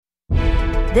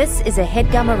This is a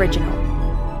HeadGum original.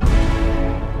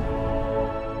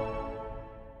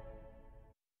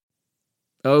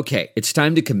 Okay, it's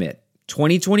time to commit.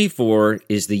 2024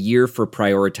 is the year for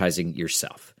prioritizing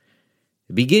yourself.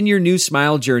 Begin your new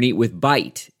smile journey with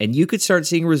Byte, and you could start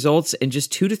seeing results in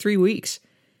just 2 to 3 weeks.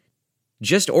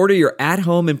 Just order your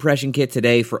at-home impression kit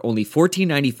today for only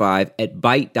 $14.95 at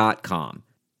Byte.com.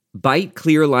 Byte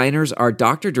clear liners are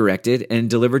doctor-directed and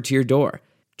delivered to your door.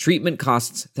 Treatment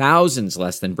costs thousands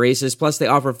less than braces, plus they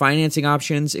offer financing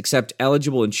options, accept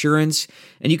eligible insurance,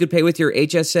 and you could pay with your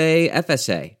HSA,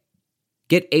 FSA.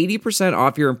 Get 80%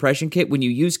 off your impression kit when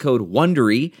you use code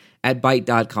WONDERY at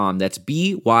Byte.com. That's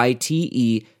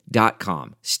BYTE.com.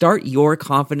 Start your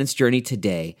confidence journey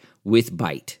today with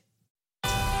Byte. So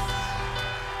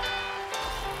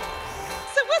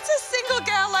what's a single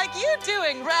gal like you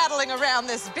doing rattling around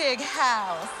this big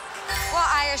house? Well,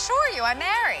 I assure you, I'm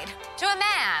married to a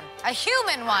man, a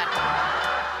human one.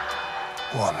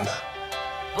 Wanda.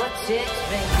 What's it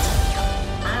been?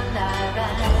 And I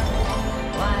ran.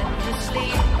 Why did you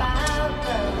sleep out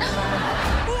the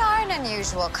night? We are an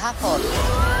unusual couple.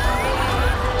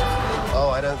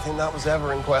 Oh, I don't think that was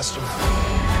ever in question.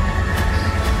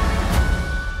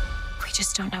 We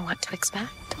just don't know what to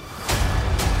expect.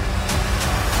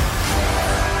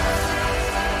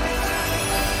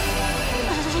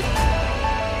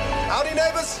 Howdy,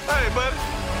 neighbors. Hey, buddy.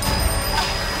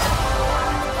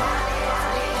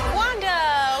 Wanda,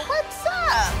 what's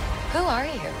up? Who are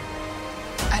you?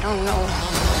 I don't know.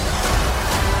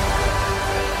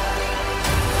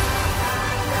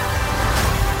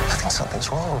 I think something's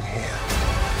wrong here.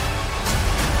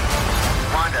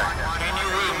 Wanda, can you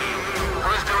read me?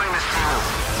 Who's doing this to you?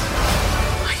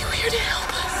 Are you here to help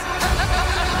us?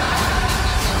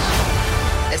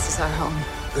 This is our home.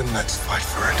 Then let's fight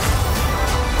for it.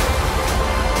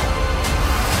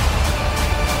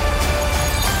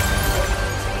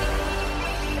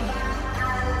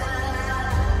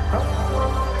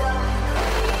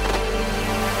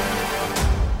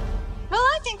 Well,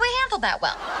 I think we handled that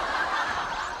well.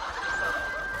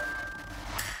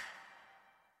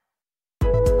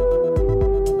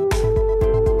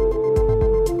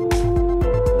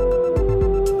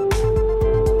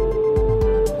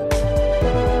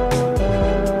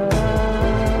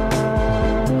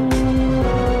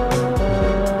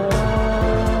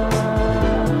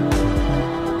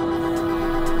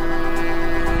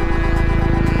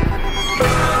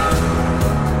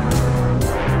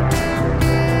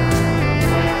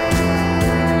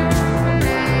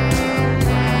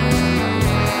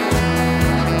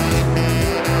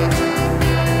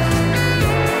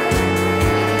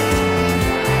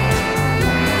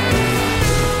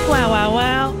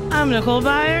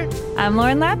 I'm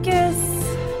Lauren Lapkus.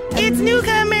 It's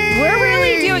newcomers. We're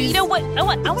really doing. You know what? I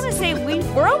want to say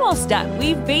we're almost done.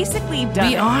 We've basically done.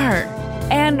 We it. are,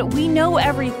 and we know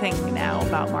everything now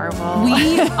about Marvel.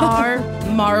 We are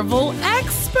Marvel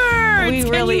experts. We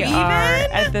Can really you are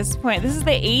even? at this point. This is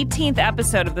the 18th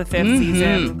episode of the 5th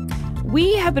season.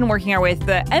 We have been working our way through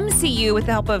the MCU with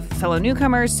the help of fellow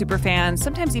newcomers, superfans,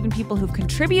 sometimes even people who've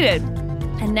contributed.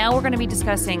 And now we're going to be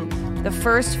discussing the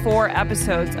first 4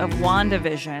 episodes of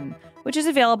WandaVision, which is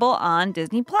available on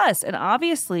Disney+. And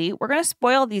obviously, we're going to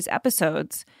spoil these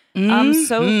episodes.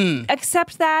 So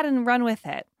accept that and run with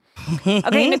it.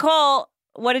 Okay, Nicole,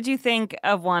 what did you think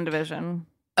of WandaVision?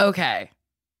 Okay.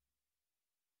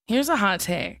 Here's a hot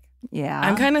take. Yeah.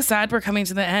 I'm kind of sad we're coming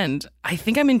to the end. I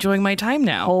think I'm enjoying my time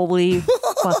now. Holy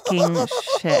fucking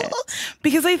shit.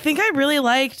 Because I think I really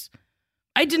liked...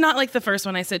 I did not like the first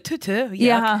one. I said, tutu.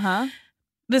 Yeah, uh-huh.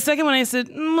 The second one, I said,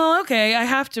 well, okay, I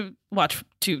have to watch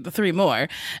 2 more.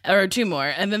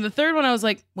 And then the third one, I was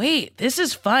like, wait, this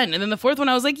is fun. And then the fourth one,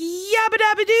 I was like, yabba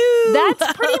dabba doo.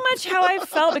 That's pretty much how I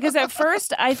felt, because at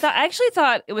first I actually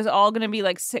thought it was all going to be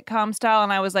like sitcom style.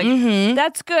 And I was like,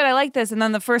 that's good. I like this. And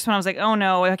then the first one, I was like, oh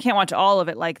no, I can't watch all of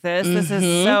it like this. This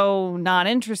is so not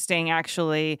interesting,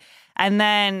 actually. And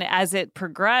then as it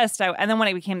progressed, and then when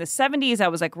it became the 70s, I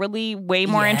was like really way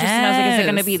more interested. And I was like, is it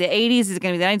going to be the 80s? Is it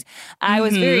going to be the 90s? I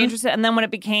was very interested. And then when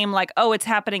it became like, oh, it's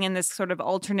happening in this sort of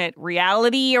alternate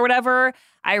reality or whatever,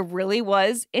 I really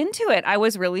was into it. I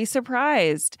was really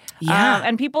surprised. Yeah.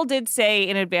 And people did say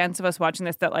in advance of us watching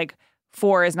this that like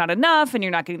 4 is not enough and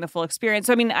you're not getting the full experience.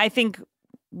 So, I mean, I think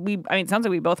it sounds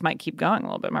like we both might keep going a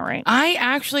little bit. Am I right? I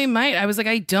actually might. I was like,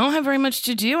 I don't have very much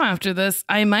to do after this.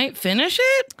 I might finish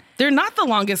it. They're not the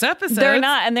longest episodes. They're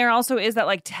not. And there also is that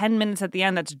like 10 minutes at the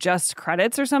end that's just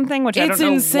credits or something, which I don't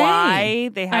know insane. Why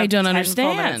they have I don't 10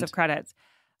 understand. full minutes of credits.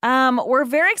 We're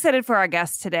very excited for our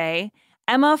guest today.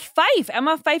 Emma Fyffe.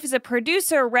 Emma Fyffe is a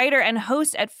producer, writer, and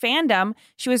host at Fandom.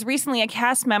 She was recently a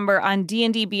cast member on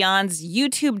D&D Beyond's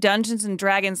YouTube Dungeons &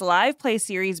 Dragons live play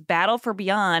series Battle for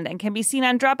Beyond and can be seen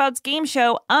on Dropout's game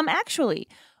show, Actually.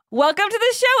 Welcome to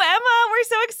the show, Emma. We're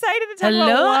so excited to talk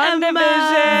about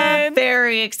WandaVision.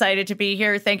 Very excited to be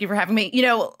here. Thank you for having me. You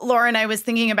know, Lauren, I was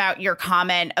thinking about your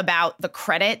comment about the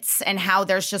credits and how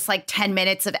there's just like 10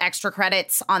 minutes of extra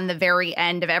credits on the very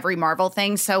end of every Marvel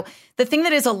thing. So the thing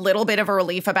that is a little bit of a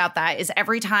relief about that is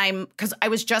every time, because I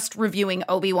was just reviewing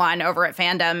Obi-Wan over at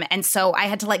Fandom, and so I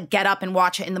had to like get up and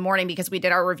watch it in the morning because we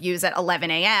did our reviews at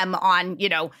 11 a.m. on,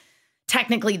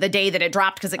 technically the day that it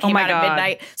dropped because it came out at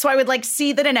midnight. So I would like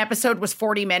see that an episode was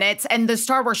 40 minutes and the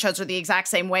Star Wars shows are the exact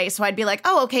same way. So I'd be like,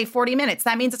 oh, okay, 40 minutes.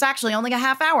 That means it's actually only a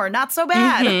half hour. Not so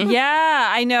bad. Mm-hmm. Yeah,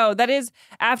 I know. That is,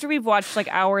 after we've watched like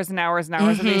hours and hours and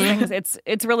hours of these things,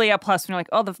 it's really a plus when you're like,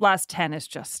 oh, the last 10 is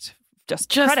just credits.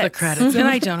 The credits. And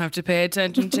I don't have to pay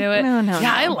attention to it. No.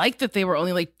 I like that they were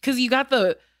only like, because you got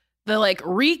the like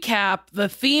recap, the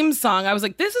theme song. I was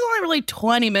like, this is only really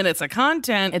 20 minutes of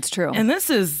content. It's true. And this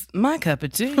is my cup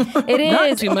of tea. It is.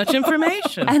 Not too much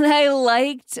information. And I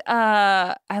liked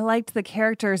the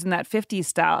characters in that 50s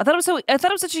style. I thought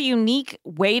it was such a unique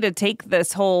way to take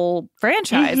this whole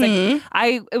franchise.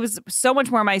 Like it was so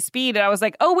much more my speed. And I was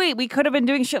like, oh wait, we could have been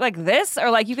doing shit like this,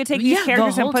 or like you could take these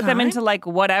characters and put them into like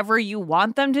whatever you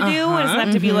want them to do. And it doesn't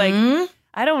have to be like,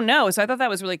 I don't know. So I thought that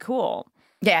was really cool.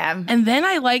 Yeah. And then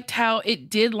I liked how it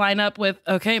did line up with,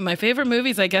 okay, my favorite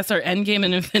movies, I guess, are Endgame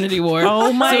and Infinity War.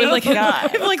 Oh my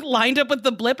God. It like lined up with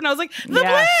the blip, and I was like, the blip!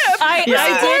 I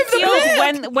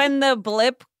did feel when the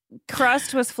blip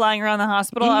crust was flying around the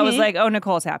hospital, I was like, oh,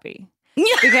 Nicole's happy.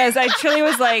 Because I truly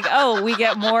was like, oh, we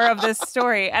get more of this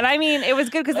story. And I mean, it was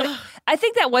good because I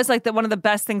think that was like one of the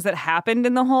best things that happened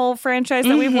in the whole franchise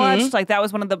that we've watched. Like that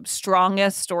was one of the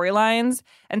strongest storylines.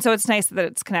 And so it's nice that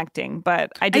it's connecting.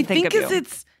 But I think of you.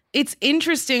 It's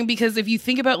interesting because if you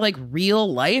think about like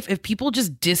real life, if people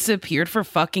just disappeared for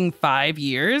fucking 5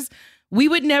 years, we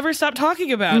would never stop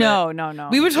talking about it. No.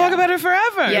 We would talk about it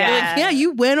forever. Yeah. Like,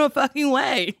 you went a fucking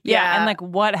way. Yeah. And like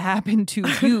what happened to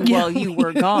you while you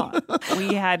were gone?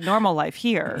 We had normal life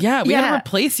here. Yeah, we had to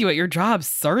replace you at your job.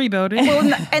 Sorry about it.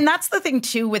 Well, and that's the thing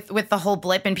too with the whole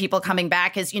blip and people coming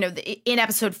back is, in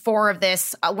episode 4 of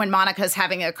this, when Monica's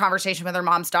having a conversation with her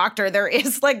mom's doctor, there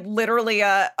is like literally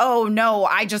oh no,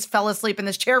 I just fell asleep in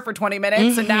this chair for 20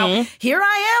 minutes and now here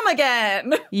I am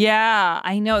again. Yeah,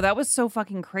 I know. That was so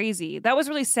fucking crazy. That was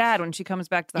really sad when she comes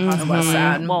back to the hospital.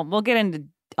 Sad. Well, we'll get into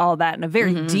all that in a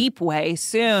very deep way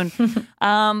soon.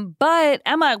 But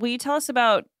Emma, will you tell us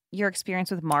about your experience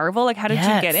with Marvel? Like, how did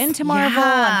you get into Marvel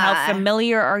and how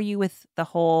familiar are you with the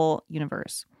whole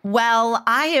universe? Well,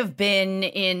 I have been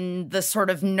in the sort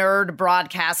of nerd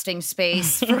broadcasting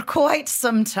space for quite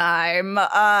some time.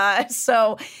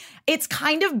 So it's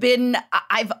kind of been,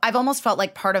 I've almost felt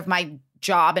like part of my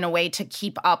job in a way to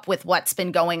keep up with what's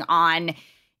been going on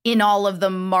in all of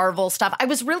the Marvel stuff. I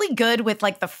was really good with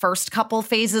like the first couple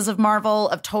phases of Marvel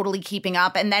of totally keeping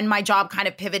up. And then my job kind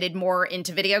of pivoted more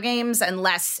into video games and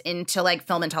less into like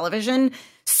film and television.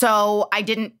 So I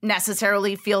didn't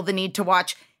necessarily feel the need to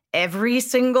watch every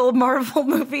single Marvel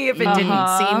movie if it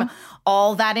didn't seem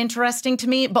all that interesting to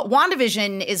me. But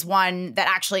WandaVision is one that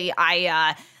actually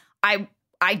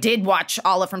I did watch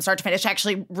all of from start to finish. I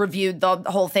actually reviewed the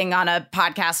whole thing on a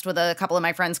podcast with a couple of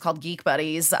my friends called Geek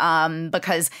Buddies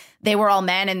because they were all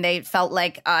men and they felt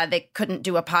like they couldn't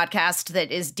do a podcast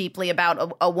that is deeply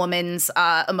about a woman's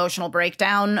emotional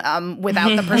breakdown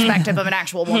without the perspective of an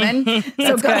actual woman.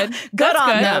 So good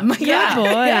on them. Good boy.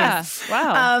 Yeah.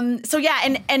 Wow. So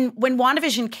yeah, and when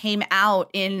WandaVision came out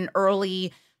in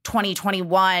early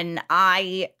 2021,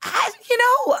 I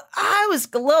was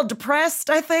a little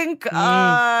depressed, I think.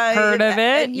 Heard of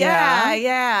it?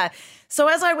 Yeah. So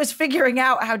as I was figuring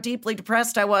out how deeply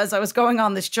depressed I was going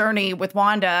on this journey with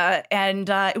Wanda, and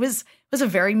it was a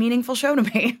very meaningful show to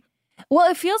me. Well,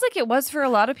 it feels like it was for a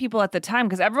lot of people at the time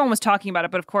because everyone was talking about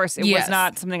it, but of course it was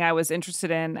not something I was interested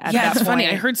in at that point. It's funny.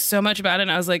 I heard so much about it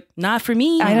and I was like, not for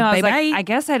me. I know. I was bye. like, I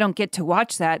guess I don't get to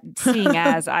watch that, seeing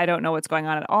as I don't know what's going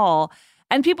on at all.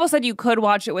 And people said you could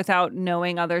watch it without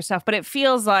knowing other stuff, but it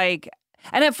feels like,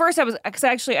 and at first I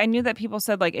knew that people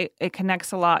said like it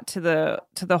connects a lot to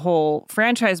the whole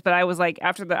franchise, but I was like,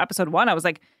 after the episode 1, I was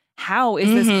like, how is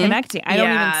this connecting? I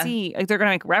don't even see, like, they're going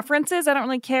to make references. I don't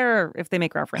really care if they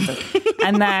make references.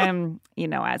 And then,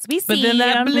 as we see. But then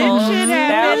that blip shit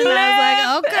happened. And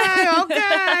I was like,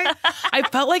 okay. I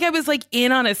felt like I was like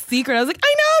in on a secret. I was like,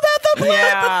 I know about the the blip.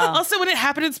 Yeah. Also, when it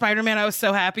happened in Spider-Man, I was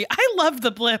so happy. I loved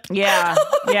the blip. Yeah.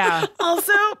 Yeah.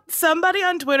 Also, somebody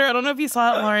on Twitter, I don't know if you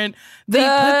saw it, Lauren, they put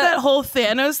that whole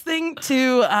Thanos thing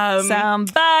to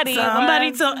somebody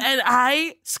and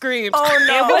I screamed. Oh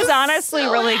no. It was honestly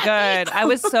really good. I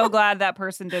was so glad that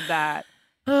person did that.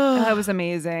 That was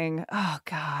amazing. Oh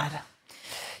God.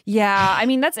 Yeah. I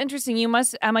mean, that's interesting.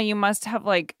 Emma, you must have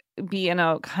like be in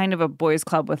a kind of a boys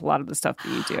club with a lot of the stuff that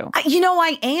you do.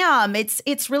 I am.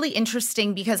 It's really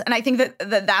interesting because, and I think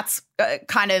that's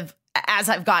kind of, as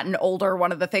I've gotten older,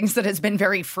 one of the things that has been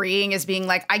very freeing is being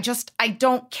like, I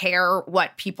don't care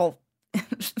what people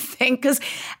think. Because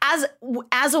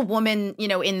as a woman,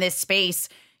 in this space,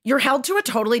 you're held to a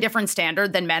totally different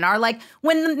standard than men are. Like,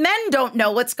 when men don't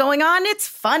know what's going on, it's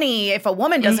funny. If a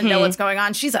woman doesn't know what's going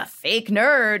on, she's a fake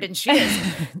nerd, and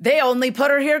they only put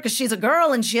her here because she's a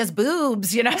girl and she has boobs,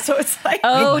 So it's like,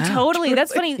 oh, totally.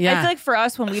 That's funny. Yeah. I feel like for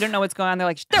us, when we don't know what's going on, they're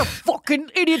like, they're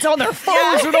fucking idiots on their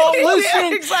phones and all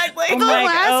listening. Yeah, exactly. I'm The like,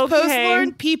 last post, okay.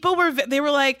 Lauren, people they were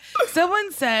like,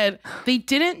 someone said they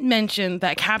didn't mention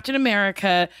that Captain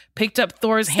America picked up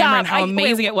Thor's hammer and how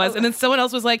amazing it was. And then someone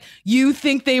else was like, you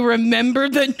think they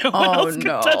remembered that no one else could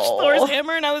touch Thor's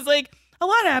hammer? And I was like, a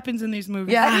lot happens in these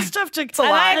movies. Yeah. I just have to. It's a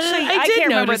lot. I did can't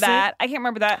remember notice it. that. I can't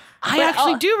remember that. I But,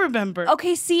 actually do remember.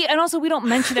 Okay, see, and also we don't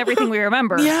mention everything we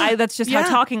remember. Yeah. That's just Yeah. how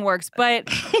talking works. But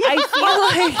I feel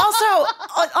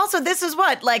like also, this is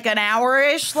what, like an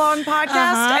hour-ish long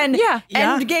podcast, and Yeah.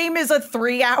 Endgame is a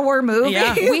 3-hour movie.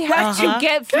 Yeah. we have to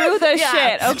get through the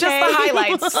shit. Okay, just the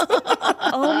highlights.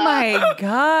 Oh my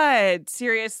God.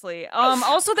 Seriously.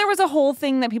 Also, there was a whole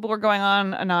thing that people were going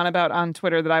on and on about on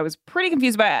Twitter that I was pretty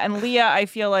confused by. And Leah, I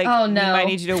feel like we might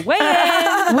need you to weigh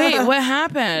in. Wait, what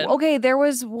happened? Okay, there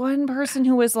was one person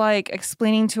who was like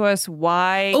explaining to us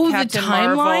why Captain the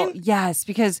timeline? Marvel. Yes,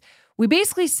 because we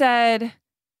basically said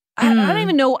I don't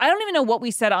even know what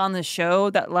we said on the show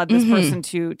that led this person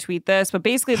to tweet this, but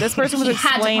basically this person was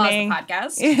explaining had to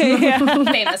pause the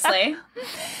podcast. Famously.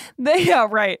 Yeah,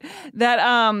 right.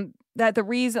 That the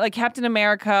reason like Captain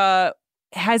America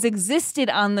has existed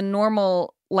on the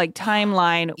normal like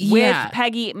timeline with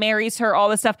Peggy, marries her, all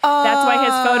this stuff. That's why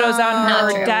his photo's on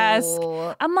her desk.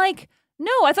 I'm like,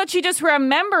 no, I thought she just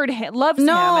remembered him, loves him,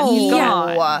 and he's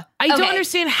gone. I don't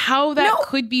understand how that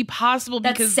could be possible,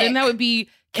 because then that would be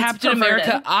Captain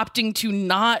America opting to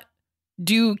not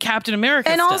do Captain America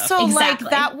and stuff. also Exactly.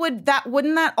 like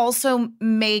wouldn't that also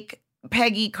make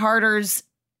Peggy Carter's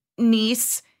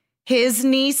niece his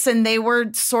niece, and they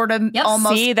were sort of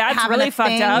almost See, that's having really a fucked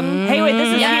thing. up. Hey, wait, this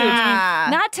is huge.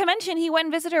 Not to mention, he went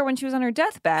and visited her when she was on her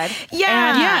deathbed.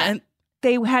 Yeah. And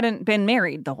they hadn't been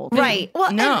married the whole time. Right.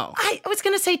 Well, No. and I was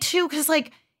going to say, too, because,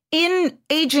 like, in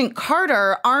Agent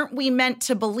Carter, aren't we meant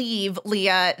to believe,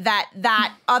 Leah,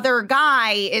 that other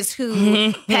guy is who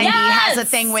Peggy has a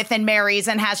thing with and marries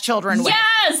and has children with?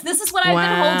 Yes, this is what I've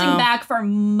been holding back for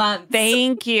months.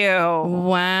 Thank you.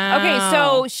 Wow. Okay,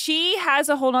 so she has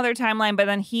a whole nother timeline, but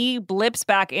then he blips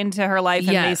back into her life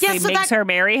and basically so makes her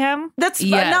marry him. That's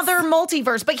another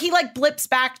multiverse, but he, like, blips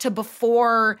back to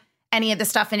before any of the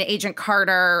stuff in Agent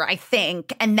Carter, I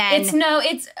think, and then trust me,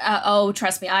 is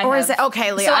it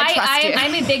okay, Leah? So I trust you.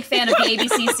 I'm a big fan of the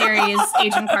ABC series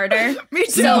Agent Carter. Me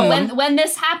too. So when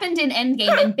this happened in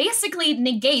Endgame and basically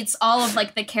negates all of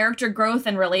like the character growth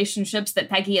and relationships that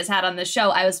Peggy has had on the show,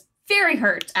 I was very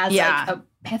hurt as like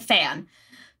a fan.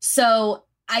 So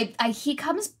he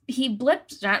time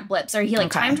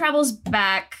travels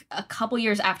back a couple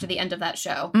years after the end of that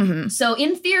show. Mm-hmm. So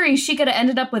in theory, she could have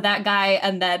ended up with that guy,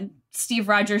 and then Steve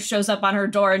Rogers shows up on her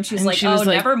door, and she's like,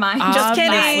 never mind. Just kidding.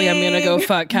 Obviously, I'm going to go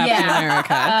fuck Captain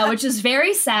America. Which is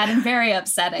very sad and very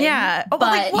upsetting. Yeah.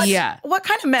 But what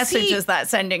kind of message is that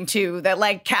sending to that,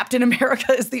 like, Captain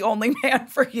America is the only man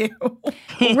for you?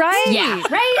 Right? Yeah.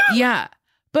 Right? Yeah.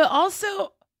 But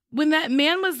also, when that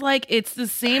man was like, it's the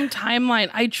same timeline,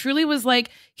 I truly was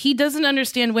like, he doesn't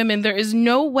understand women. There is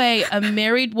no way a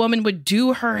married woman would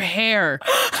do her hair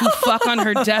to fuck on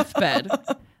her deathbed.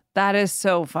 That is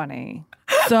so funny.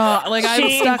 So, like, I'm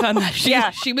stuck on that.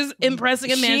 She was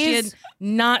impressing a man she had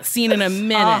not seen in a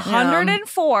minute.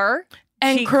 104,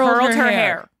 and she curled her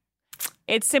hair.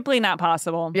 It's simply not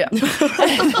possible. Yeah.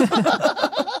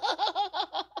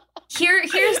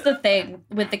 Here's the thing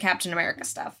with the Captain America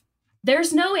stuff.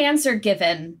 There's no answer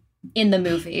given in the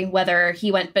movie whether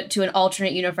he went to an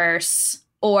alternate universe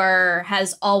or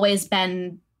has always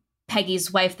been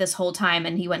Peggy's wife this whole time,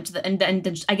 and he went to and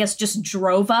I guess just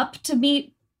drove up to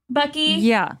meet Bucky.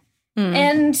 Yeah.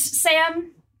 And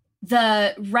Sam,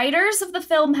 the writers of the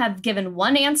film have given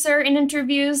one answer in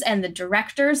interviews, and the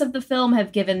directors of the film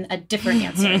have given a different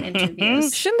answer in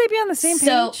interviews. Shouldn't they be on the same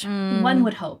page? So one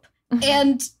would hope.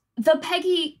 And the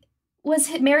Peggy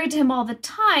was married to him all the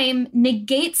time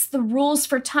negates the rules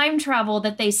for time travel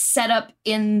that they set up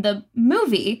in the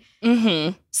movie.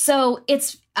 Mm-hmm. So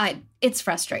it's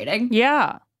frustrating.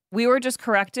 Yeah. We were just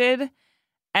corrected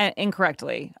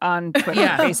incorrectly on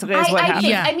Twitter, basically, is what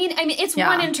happened. I mean, it's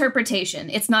one interpretation.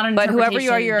 It's not an but interpretation whoever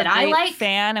you are, you're a that great I like.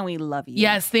 fan, and we love you.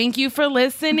 Yes, thank you for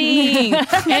listening.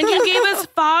 And you gave us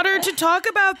fodder to talk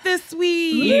about this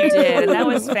week. You did, and that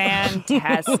was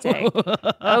fantastic.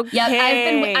 Okay.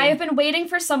 Yeah, I've been waiting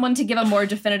for someone to give a more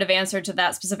definitive answer to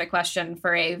that specific question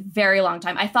for a very long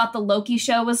time. I thought the Loki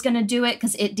show was going to do it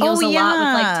because it deals a lot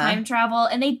with like time travel,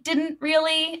 and they didn't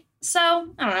really. So,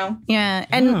 I don't know. Yeah.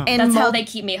 And that's how they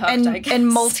keep me hooked, I guess.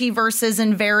 And multiverses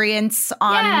and variants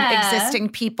on existing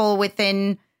people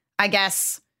within, I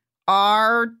guess,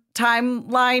 our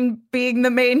timeline being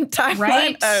the main timeline.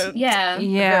 Right? Yeah.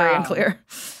 Very unclear.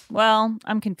 Well,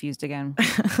 I'm confused again.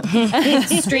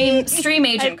 Stream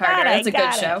Agent Carter. That's a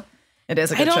good show. It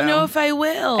is a good show. I don't know if I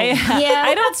will.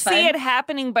 I don't see it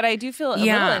happening, but I do feel a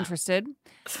little interested.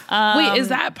 Wait, is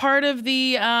that part of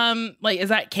the, is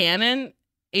that canon?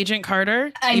 Agent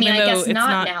Carter? I mean, I guess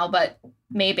not now, but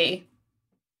maybe.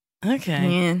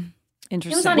 Okay. Yeah.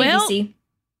 Interesting. It was on ABC.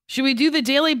 Should we do the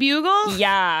Daily Bugle?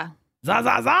 Yeah. Za,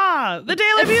 za, za. The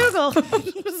Daily Bugle.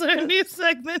 It's our new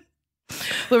segment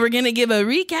where we're going to give a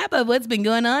recap of what's been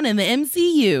going on in the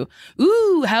MCU.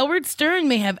 Ooh, Howard Stern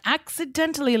may have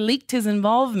accidentally leaked his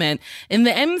involvement in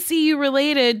the MCU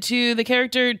related to the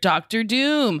character Doctor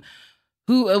Doom,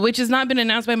 which has not been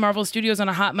announced by Marvel Studios on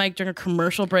a hot mic during a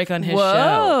commercial break on his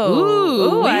show.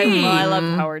 Ooh, I love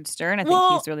Howard Stern. I think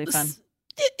he's really fun.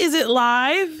 Is it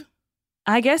live?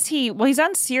 I guess he's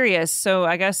on Sirius, so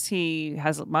I guess he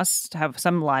must have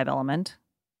some live element,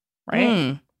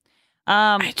 right?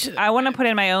 I want to put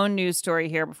in my own news story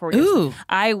here before we do.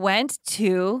 I went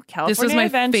to California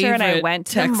Adventure and I went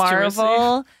to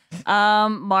Marvel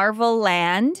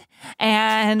Land,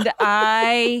 and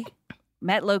I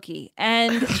met Loki.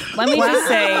 And let me just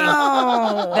say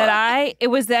that it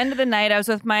was the end of the night. I was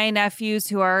with my nephews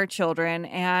who are children,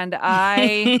 and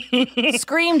I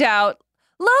screamed out,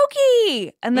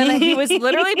 Loki! And then he was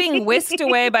literally being whisked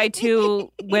away by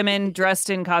two women dressed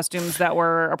in costumes that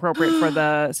were appropriate for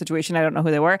the situation. I don't know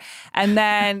who they were. And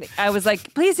then I was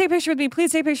like, please take a picture with me.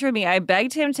 Please take a picture with me. I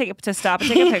begged him to stop and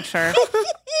take a picture.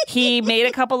 He made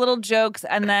a couple little jokes,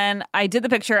 and then I did the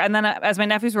picture. And then as my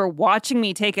nephews were watching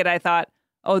me take it, I thought,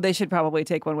 oh, they should probably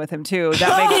take one with him too.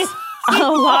 That makes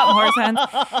a lot more sense.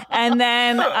 And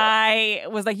then I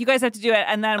was like, you guys have to do it.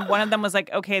 And then one of them was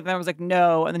like, okay. Then I was like,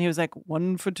 no. And then he was like,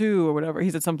 1 for 2 or whatever. He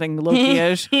said something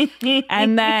Loki-ish.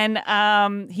 And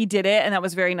then he did it, and that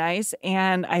was very nice.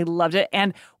 And I loved it.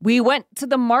 And we went to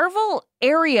the Marvel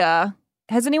area.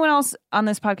 Has anyone else on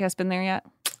this podcast been there yet?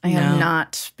 I have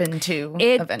not been to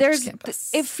Avengers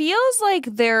Campus. It feels like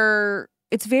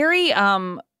it's very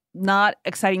not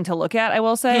exciting to look at, I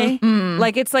will say.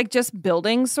 Like, it's like just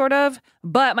buildings sort of,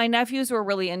 but my nephews were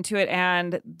really into it,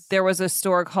 and there was a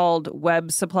store called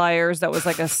Web Suppliers that was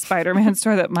like a Spider-Man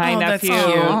store that my nephew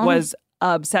was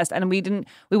obsessed, and we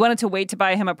wanted to wait to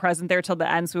buy him a present there till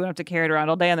the end so we wouldn't have to carry it around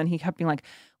all day, and then he kept being like,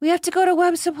 we have to go to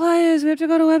Web Suppliers, I was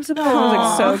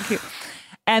like, so cute.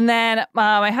 And then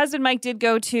my husband Mike did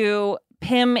go to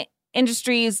Pym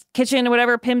Industries Kitchen,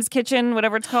 whatever, Pym's Kitchen,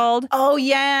 whatever it's called. Oh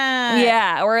yeah.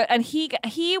 Yeah. And he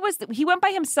went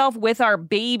by himself with our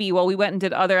baby while we went and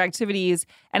did other activities,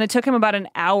 and it took him about an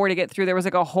hour to get through. There was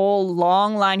like a whole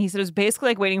long line. He said it was basically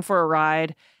like waiting for a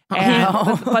ride.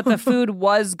 And but the food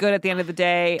was good at the end of the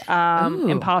day.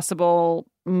 Impossible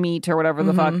meat or whatever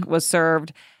the fuck was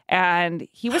served. And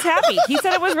he was happy. He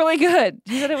said it was really good.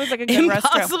 He said it was like a good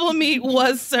restaurant. Impossible meat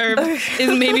was served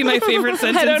is maybe my favorite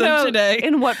sentence of today.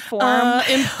 In what form?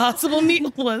 Impossible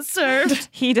meat was served.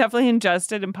 He definitely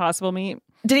ingested impossible meat.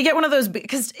 Did he get one of those?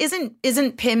 Because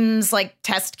isn't Pym's like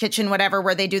test kitchen, whatever,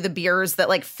 where they do the beers that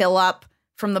like fill up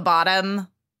from the bottom?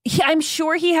 I'm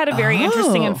sure he had a very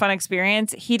interesting and fun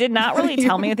experience. He did not really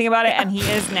tell me anything about it, and he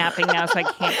is napping now, so I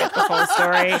can't get the full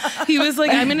story. He was like,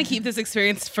 I'm going to keep this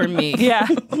experience for me. Yeah.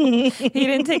 He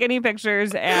didn't take any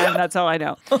pictures, and that's all I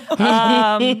know.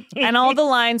 And all the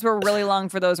lines were really long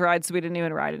for those rides, so we didn't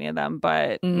even ride any of them,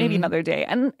 but maybe another day.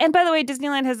 And by the way,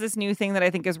 Disneyland has this new thing that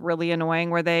I think is really annoying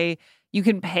where you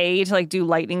can pay to like do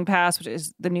Lightning Pass, which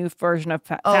is the new version of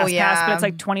Fast Pass, but it's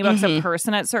like $20 a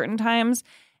person at certain times.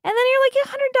 And then you're like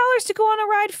 $100 to go on a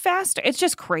ride faster. It's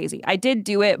just crazy. I did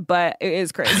do it, but it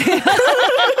is crazy.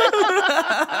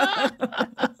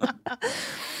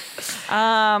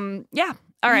 Yeah.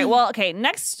 All right. Well, okay.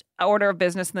 Next order of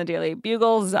business in the Daily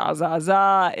Bugle, is that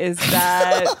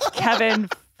Kevin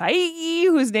Feige,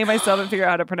 whose name I still haven't figured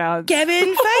out how to pronounce.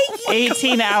 Kevin Feige.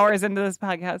 18 hours into this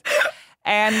podcast.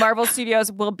 And Marvel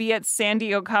Studios will be at San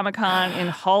Diego Comic-Con in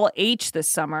Hall H this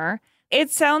summer.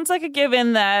 It sounds like a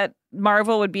given that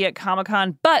Marvel would be at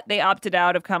Comic-Con, but they opted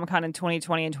out of Comic-Con in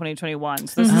 2020 and 2021.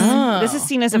 So this is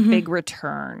seen as a big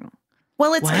return.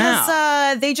 Well, it's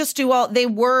because they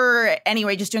were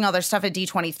anyway just doing all their stuff at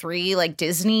D23, like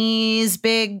Disney's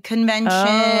big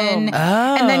convention.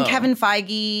 And then Kevin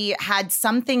Feige had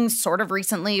something sort of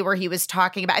recently where he was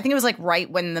talking about, I think it was like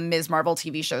right when the Ms. Marvel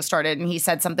TV show started, and he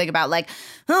said something about like,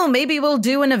 oh, maybe we'll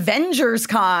do an Avengers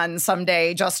Con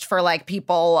someday just for like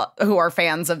people who are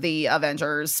fans of the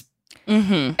Avengers.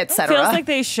 Etc. Feels like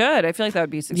they should. I feel like that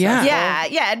would be successful. Yeah.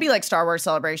 It'd be like Star Wars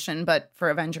Celebration, but for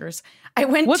Avengers.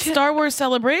 What's Star Wars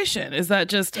Celebration? Is that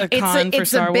just a con for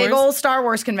Star Wars? It's a big old Star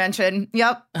Wars convention.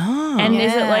 Yep. Oh. And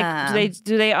is it like,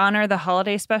 do they honor the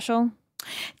holiday special?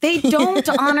 They don't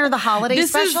honor the holiday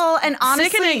special, and honestly,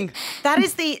 sickening. that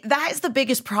is the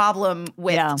biggest problem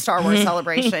with Star Wars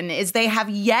Celebration is they have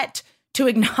yet to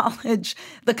acknowledge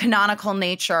the canonical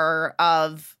nature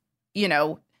of,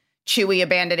 Chewie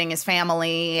abandoning his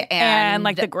family and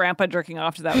like the grandpa jerking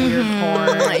off to that weird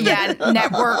porn. Yeah,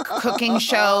 network cooking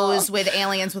shows with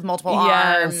aliens with multiple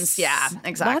arms. Yeah,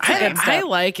 exactly. I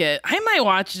like it. I might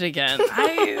watch it again.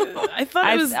 I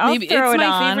thought it was it's my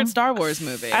favorite Star Wars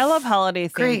movie. I love holiday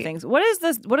themed things. What is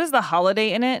this? What is the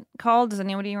holiday in it called? Does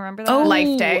anybody remember that? Oh,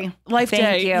 Life Day. Life Day.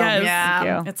 Thank you. Yes.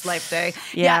 Yeah, it's Life Day.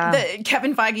 Yeah.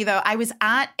 Kevin Feige though, I was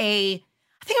at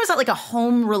I think it was at like a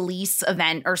home release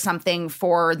event or something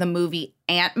for the movie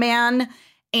Ant-Man.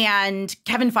 And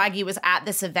Kevin Feige was at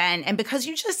this event. And because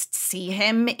you just see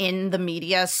him in the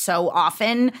media so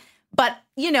often, but,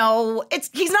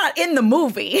 he's not in the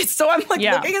movie. So I'm like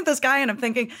looking at this guy and I'm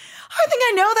thinking, I think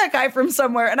I know that guy from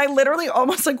somewhere. And I literally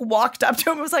almost like walked up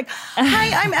to him and was like,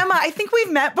 hi, I'm Emma. I think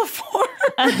we've met before.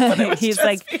 He's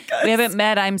like, we haven't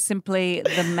met. I'm simply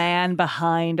the man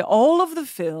behind all of the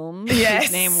films. Yes.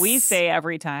 Whose name we say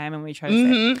every time and we try to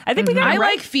say it. I think we got it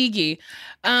right. like Feige.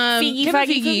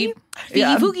 Feige.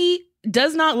 Feige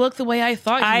does not look the way I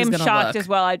thought he was going to look. I'm shocked as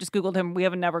well. I just Googled him. We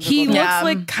haven't never Googled him. He looks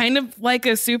like kind of like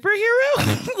a superhero.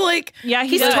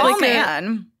 He's a tall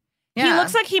man. Yeah. He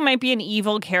looks like he might be an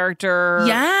evil character.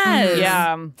 Yes.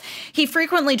 Yeah. He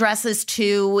frequently dresses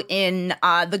too in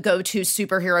the go-to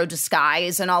superhero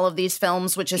disguise in all of these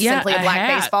films, which is simply a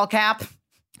black baseball cap.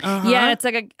 Yeah, it's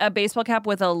like a baseball cap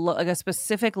with a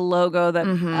specific logo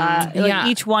that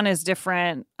each one is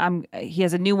different. He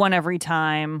has a new one every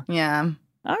time. Yeah.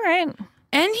 All right.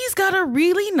 And he's got a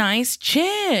really nice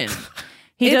chin.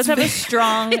 He does have a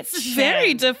strong It's chin.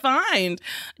 very defined.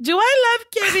 Do I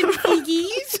love Kevin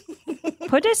Feige?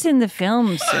 Put us in the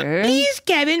film, sir. Please,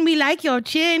 Kevin, we like your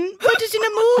chin. Put us in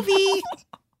a movie.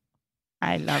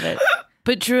 I love it.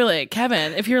 But truly,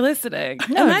 Kevin, if you're listening,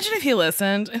 imagine if he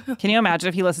listened. Can you imagine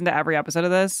if he listened to every episode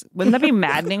of this? Wouldn't that be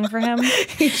maddening for him?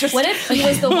 What if he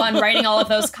was the one writing all of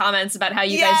those comments about how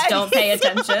you guys don't pay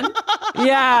attention?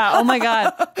 Yeah. Oh my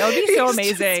God. That would be so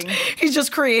amazing. He's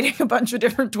just creating a bunch of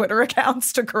different Twitter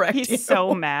accounts to correct you. He's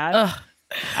so mad. Ugh.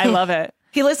 I love it.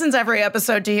 He listens every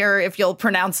episode to hear if you'll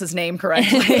pronounce his name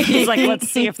correctly. He's like, let's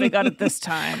see if they got it this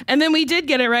time. And then we did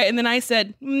get it right. And then I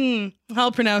said,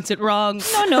 I'll pronounce it wrong.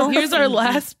 No. Here's our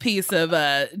last piece of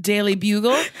Daily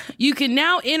Bugle. You can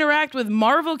now interact with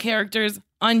Marvel characters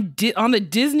on the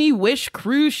Disney Wish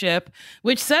cruise ship,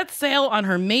 which sets sail on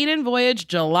her maiden voyage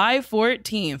July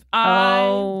 14th. I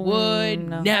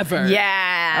would never.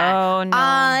 Yeah. Oh,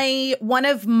 no. One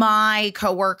of my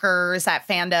coworkers at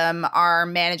Fandom, our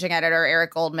managing editor,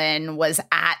 Eric Goldman, was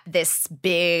at this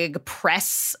big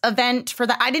press event for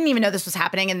that. I didn't even know this was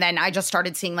happening. And then I just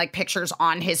started seeing like pictures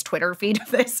on his Twitter feed of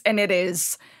this. And it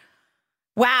is...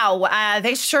 Wow,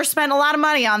 they sure spent a lot of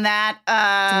money on that.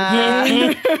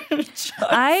 I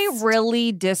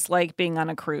really dislike being on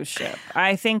a cruise ship.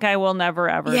 I think I will never,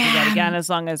 ever do that again as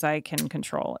long as I can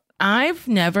control it. I've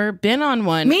never been on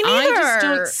one. Me neither. I just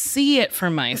don't see it for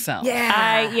myself.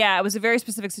 Yeah. It was a very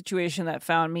specific situation that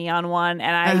found me on one,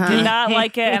 and I did not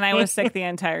like it, and I was sick the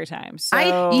entire time. So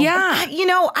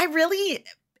I really...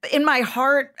 In my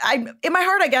heart, I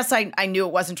guess I knew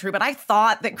it wasn't true, but I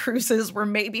thought that cruises were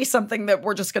maybe something that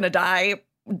we're just going to die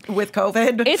with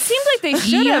COVID. It seemed like they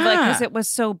should have, because it was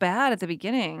so bad at the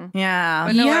beginning. Yeah.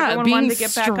 But no, everyone wanted to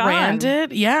get back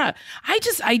stranded. Yeah.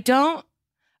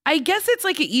 I guess it's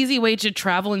like an easy way to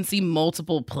travel and see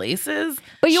multiple places.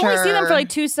 But you only see them for like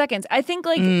 2 seconds. I think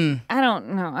I don't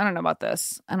know. I don't know about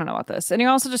this. And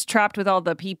you're also just trapped with all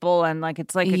the people, and like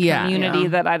it's like a community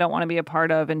that I don't want to be a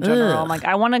part of in general. I'm like,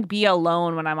 I want to be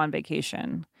alone when I'm on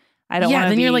vacation. I don't want to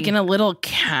then be... you're like in a little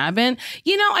cabin.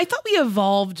 I thought we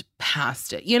evolved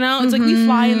past it. It's like we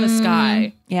fly in the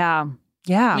sky. Yeah.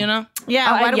 Yeah,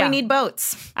 why do we need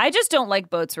boats? I just don't like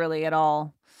boats really at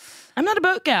all. I'm not a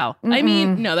boat gal. I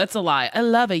mean, no, that's a lie. I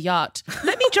love a yacht.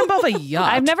 Let me jump off a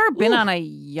yacht. I've never been on a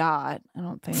yacht, I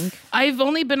don't think. I've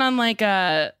only been on like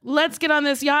let's get on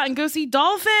this yacht and go see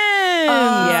dolphins.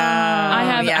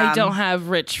 I don't have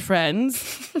rich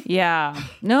friends. Yeah.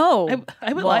 No.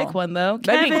 I would like one though.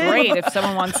 That'd Kevin. be great if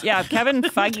someone wants, if Kevin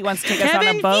Feige wants to take us on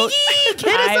a boat.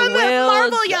 Get us on the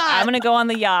Marvel yacht. I'm going to go on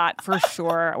the yacht for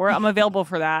sure. I'm available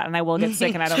for that and I will get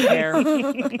sick and I don't care.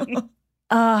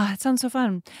 It sounds so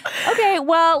fun. Okay,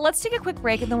 well, let's take a quick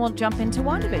break and then we'll jump into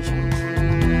WandaVision.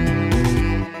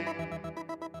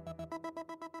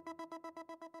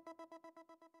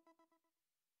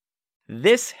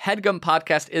 This HeadGum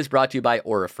podcast is brought to you by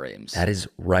Aura Frames. That is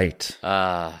right.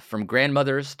 From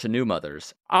grandmothers to new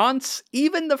mothers, aunts,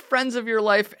 even the friends of your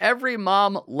life, every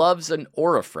mom loves an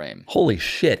Aura frame. Holy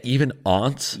shit, even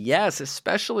aunts? Yes,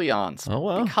 especially aunts. Oh,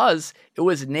 wow. Because it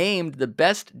was named the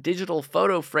best digital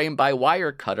photo frame by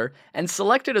Wirecutter and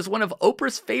selected as one of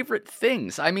Oprah's favorite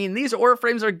things. I mean, these Aura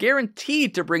frames are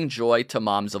guaranteed to bring joy to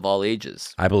moms of all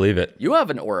ages. I believe it. You have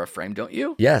an Aura frame, don't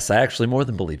you? Yes, I actually more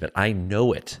than believe it. I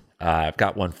know it. I've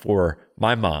got one for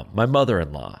my mom, my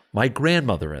mother-in-law, my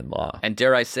grandmother-in-law. And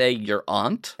dare I say, your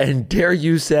aunt? And dare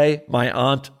you say, my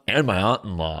aunt and my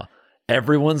aunt-in-law.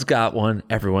 Everyone's got one.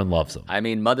 Everyone loves them. I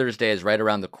mean, Mother's Day is right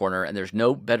around the corner, and there's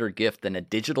no better gift than a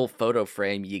digital photo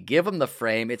frame. You give them the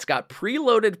frame. It's got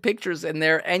preloaded pictures in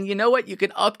there, and you know what? You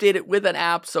can update it with an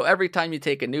app, so every time you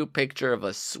take a new picture of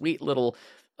a sweet little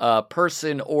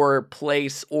person or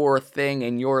place or thing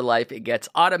in your life, it gets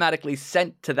automatically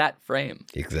sent to that frame.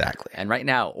 Exactly. And right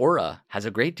now, Aura has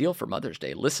a great deal for Mother's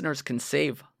Day. Listeners can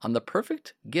save on the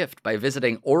perfect gift by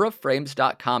visiting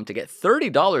auraframes.com to get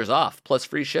 $30 off plus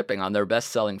free shipping on their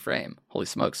best-selling frame. Holy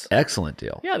smokes. Excellent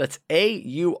deal. Yeah, that's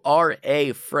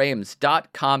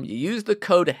auraframes.com. You use the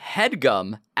code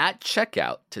HEADGUM at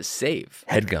checkout to save.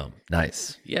 HeadGum.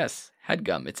 Nice. Yes.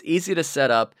 HeadGum. It's easy to set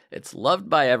up. It's loved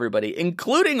by everybody,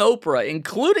 including Oprah,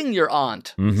 including your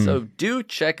aunt. Mm-hmm. So do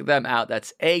check them out.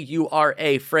 That's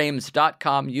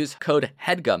auraframes.com. Use code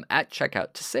HEADGUM at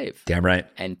checkout to save. Damn right.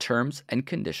 And terms and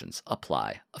conditions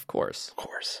apply, of course. Of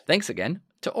course. Thanks again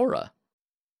to Aura.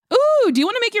 Ooh, do you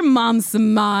want to make your mom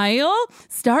smile?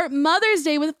 Start Mother's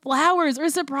Day with flowers or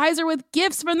surprise her with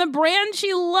gifts from the brand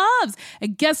she loves.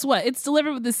 And guess what? It's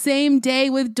delivered with the same day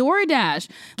with DoorDash.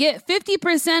 Get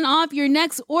 50% off your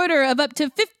next order of up to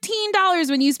 $15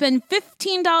 when you spend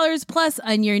 $15 plus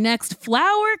on your next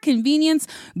flower, convenience,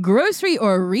 grocery,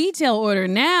 or retail order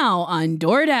now on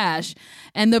DoorDash.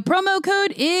 And the promo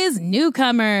code is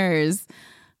newcomers.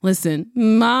 Listen,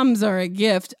 moms are a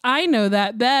gift. I know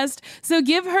that best. So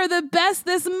give her the best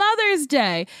this Mother's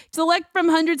Day. Select from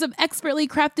hundreds of expertly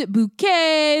crafted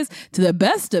bouquets to the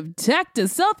best of tech to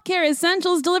self-care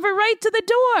essentials delivered right to the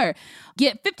door.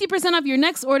 Get 50% off your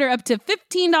next order up to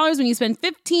 $15 when you spend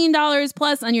 $15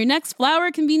 plus on your next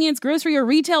flower, convenience, grocery, or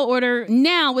retail order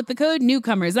now with the code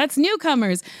newcomers. That's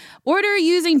newcomers. Order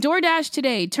using DoorDash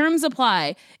today. Terms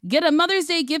apply. Get a Mother's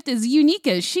Day gift as unique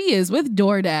as she is with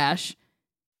DoorDash.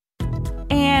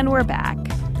 And we're back.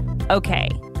 Okay,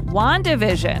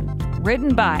 WandaVision,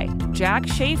 written by Jack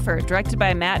Schaefer, directed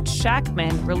by Matt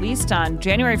Shackman, released on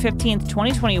January 15th,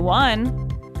 2021.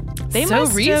 Did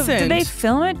they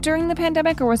film it during the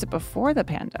pandemic or was it before the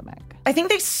pandemic? I think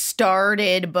they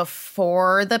started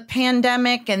before the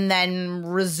pandemic and then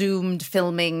resumed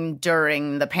filming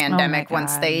during the pandemic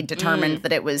once they determined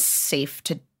that it was safe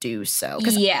to do so.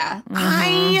 Yeah.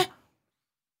 I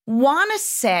want to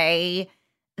say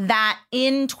that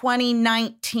in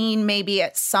 2019, maybe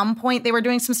at some point, they were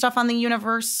doing some stuff on the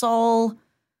Universal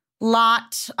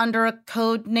lot under a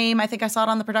code name. I think I saw it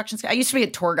on the production scale. I used to be a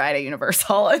tour guide at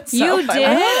Universal. You did?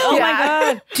 Oh my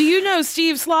God. Do you know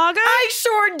Steve Slaga? I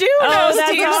sure do know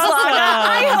Steve Slaga.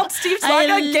 I helped Steve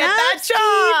Slaga get that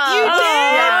job. You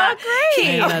did?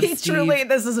 Yeah. Great. He truly,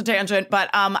 this is a tangent,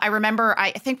 but I remember,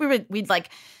 I think we'd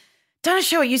like done a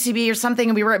show at UCB or something,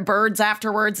 and we were at Birds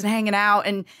afterwards and hanging out,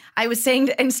 and I was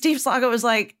saying, and Steve Slaga was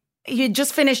like, he had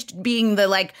just finished being the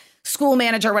like school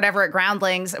manager or whatever at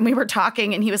Groundlings, and we were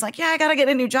talking, and he was like, yeah, I gotta get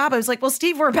a new job. I was like, well,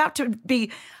 Steve, we're about to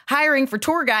be hiring for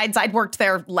tour guides. I'd worked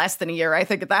there less than a year, I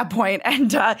think, at that point,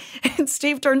 and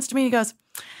Steve turns to me and he goes,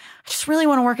 I just really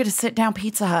want to work at a sit-down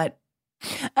Pizza Hut.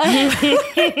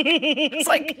 It's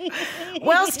like,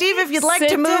 well, Steve, if you'd like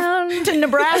to move to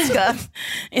Nebraska,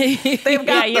 they've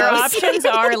got your those. options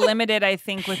are limited, I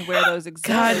think, with where those exist.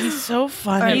 God, he's so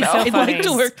funny. He's so I'd funny. like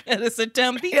to work at a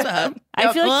sit-down pizza hut.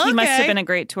 I feel like he must have Okay. been a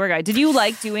great tour guide. Did you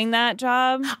like doing that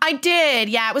job? I did.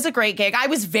 Yeah, it was a great gig. I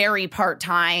was very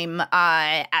part-time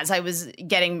as I was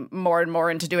getting more and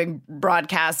more into doing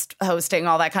broadcast hosting,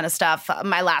 all that kind of stuff,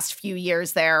 my last few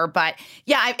years there. But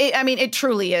yeah, I mean, it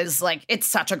truly is like, it's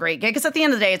such a great gig. Because at the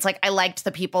end of the day, it's like I liked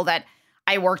the people that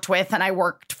I worked with and I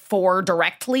worked for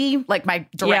directly, like my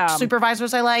direct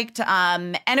supervisors I liked.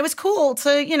 And it was cool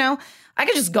to, you know, I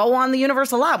could just go on the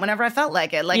universe a lot whenever I felt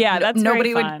like it. Like that's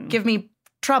nobody very fun. would give me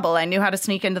trouble. I knew how to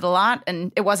sneak into the lot,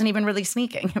 and it wasn't even really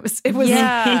sneaking. It was it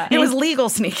was legal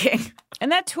sneaking.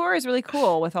 And that tour is really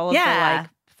cool with all of the like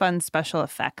fun special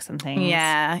effects and things.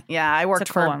 Yeah. I worked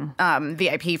cool for one.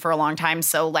 VIP for a long time,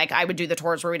 so like I would do the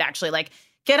tours where we'd actually like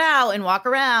get out and walk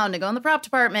around and go in the prop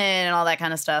department and all that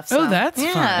kind of stuff. So, that's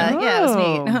fun. Yeah, it was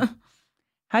neat.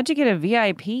 How'd you get a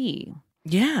VIP?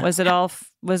 Yeah. Was it all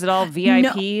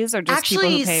VIPs or just people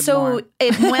who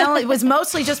paid more? It was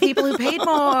mostly just people who paid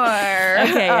more.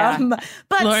 Okay, yeah.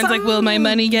 But Lauren's like, will my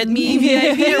money get me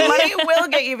VIP? Your money will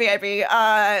get you VIP.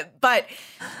 But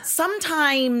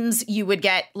sometimes you would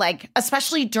get like,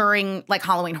 especially during like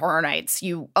Halloween Horror Nights,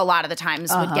 you a lot of the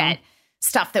times would get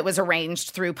stuff that was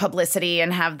arranged through publicity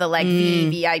and have the like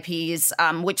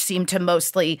VIPs, which seemed to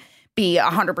mostly be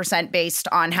 100% based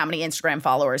on how many Instagram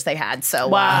followers they had.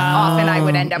 So often I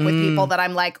would end up with people that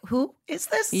I'm like, who is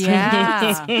this?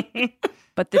 Yeah.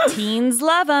 But the teens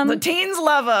love them. The teens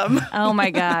love them. Oh, my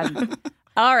God.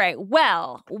 All right.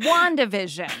 Well,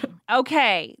 WandaVision.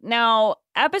 Okay. Now,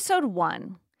 episode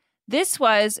 1. This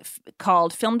was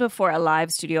called Filmed Before a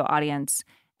Live Studio Audience.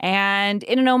 And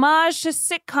in an homage to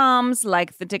sitcoms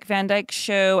like The Dick Van Dyke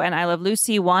Show and I Love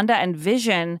Lucy, Wanda and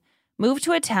Vision moved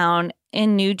to a town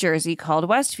in New Jersey called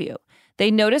Westview. They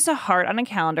notice a heart on a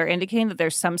calendar indicating that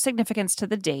there's some significance to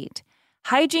the date.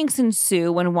 Hijinks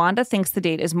ensue when Wanda thinks the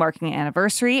date is marking an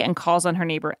anniversary and calls on her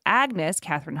neighbor Agnes,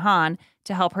 Catherine Hahn,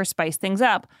 to help her spice things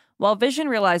up, while Vision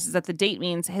realizes that the date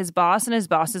means his boss and his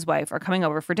boss's wife are coming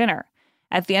over for dinner.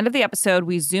 At the end of the episode,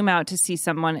 we zoom out to see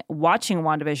someone watching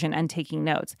WandaVision and taking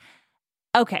notes.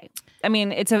 Okay. I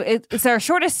mean, it's our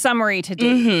shortest summary to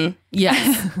date. Mm-hmm.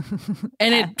 Yes.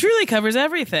 And it truly covers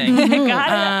everything.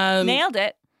 Got it. Nailed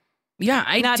it. Yeah,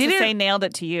 I Not didn't. to say nailed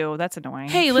it to you. That's annoying.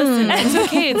 Hey, listen, it's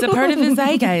okay. It's a part of the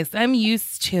zeitgeist. I'm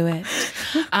used to it.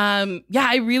 Yeah,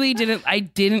 I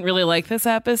didn't really like this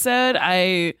episode.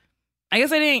 I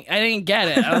guess I didn't get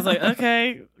it. I was like,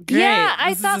 okay, great. Yeah,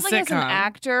 I This is thought a like as an sitcom.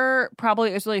 actor,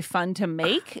 probably it was really fun to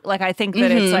make. Like I think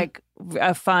that it's like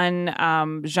a fun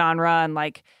genre and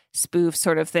like spoof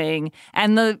sort of thing.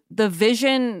 And the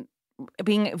Vision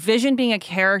being a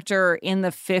character in the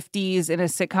 50s in a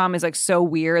sitcom is like so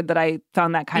weird that I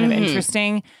found that kind of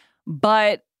interesting.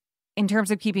 But in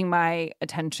terms of keeping my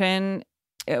attention,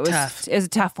 it was a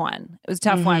tough one. It was a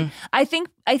tough one. I think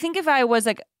if I was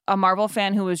like a Marvel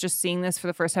fan who was just seeing this for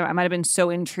the first time, I might have been so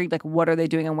intrigued, like, what are they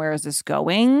doing and where is this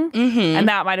going? And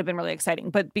that might have been really exciting.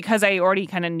 But because I already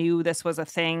kind of knew this was a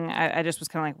thing, I just was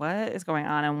kind of like, what is going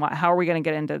on? And how are we going to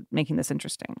get into making this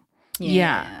interesting?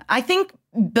 Yeah. I think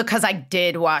because I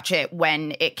did watch it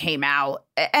when it came out,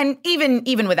 and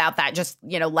even without that, just,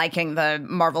 you know, liking the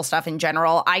Marvel stuff in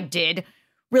general, I did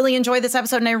really enjoy this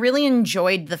episode. And I really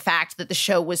enjoyed the fact that the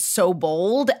show was so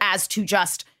bold as to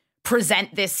just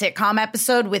present this sitcom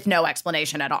episode with no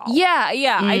explanation at all. Yeah,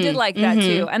 I did like that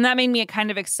too. And that made me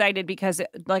kind of excited because,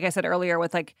 like I said earlier,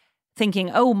 with like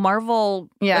thinking, oh, Marvel,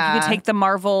 like you could take the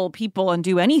Marvel people and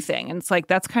do anything. And it's like,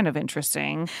 that's kind of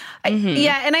interesting.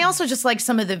 Yeah, and I also just like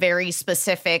some of the very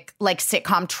specific like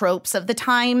sitcom tropes of the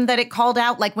time that it called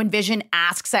out. Like when Vision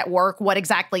asks at work, what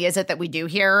exactly is it that we do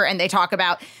here? And they talk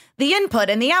about the input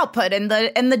and the output and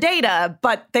the data,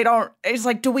 but they don't, it's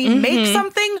like, do we make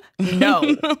something? No.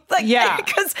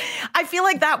 Because I feel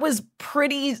like that was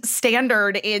pretty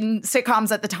standard in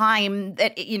sitcoms at the time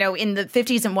that, you know, in the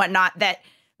 50s and whatnot, that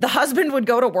the husband would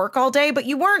go to work all day, but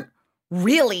you weren't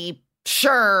really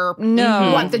sure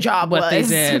what the job was. They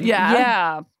did.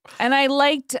 Yeah. And I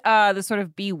liked the sort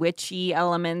of bewitchy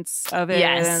elements of it.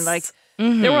 Yes. And like,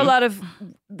 there were a lot of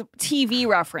TV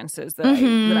references that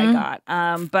I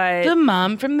got. But The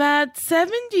mom from that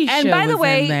 70s and show by the was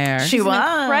way, in there. she's an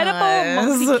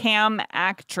incredible multicam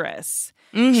actress.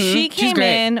 She came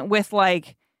in with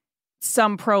like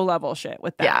some pro level shit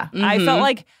with that. I felt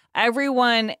like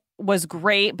everyone was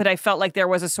great, but I felt like there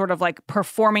was a sort of like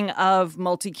performing of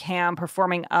multicam,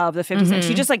 performing of the 50s. And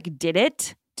she just like did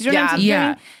it. Did you know what I'm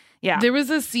saying? Yeah. There was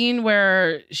a scene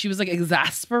where she was like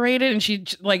exasperated and she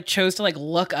like chose to like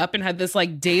look up and had this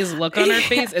like dazed look on her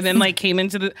face and then like came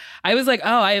into the. I was like, oh,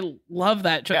 I love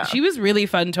that. She was really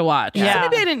fun to watch. Yeah. So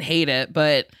maybe I didn't hate it,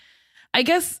 but I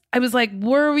guess I was like,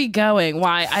 where are we going?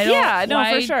 Why? I don't. Yeah, no,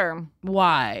 why, for sure.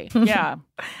 Why? Yeah.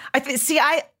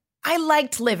 I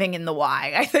liked living in the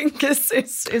Y. I think is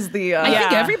the. I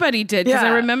think everybody did because I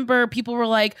Yeah. remember people were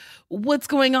like, "What's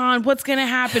going on? What's going to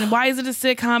happen? Why is it a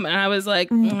sitcom?" And I was like,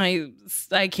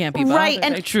 I can't be bothered. Right,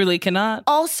 and I truly cannot.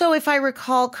 Also, if I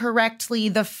recall correctly,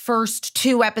 the first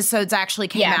 2 episodes actually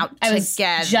came out I was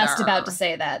together. just about to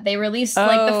say that. They released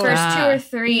like the first 2 or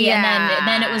 3 and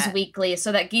then it was weekly.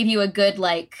 So that gave you a good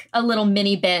like a little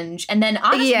mini binge. And then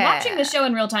honestly watching the show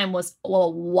in real time was a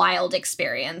wild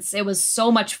experience. It was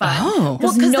so much fun.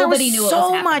 Because nobody knew what was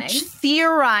so happening. much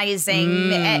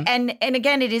theorizing, and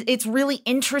again, it's really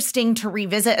interesting to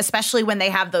revisit, especially when they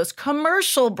have those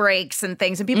commercial breaks and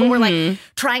things, and people were like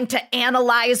trying to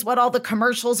analyze what all the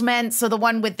commercials meant. So the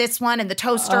one with this one and the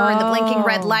toaster and the blinking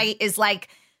red light is like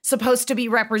supposed to be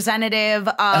representative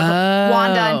of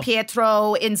Wanda and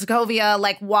Pietro in Sokovia,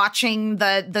 like watching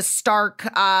the Stark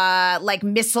like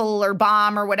missile or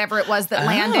bomb or whatever it was that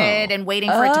landed and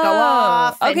waiting for it to go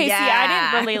off. And Okay, see,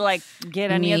 I didn't really like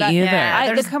get any of that.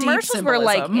 either. The There's commercials deep were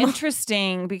like symbolism.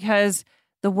 interesting because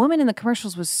the woman in the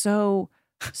commercials was so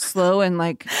slow and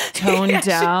like toned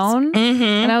down.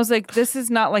 And I was like, this is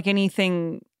not like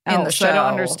anything else. In the So I don't show.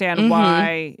 understand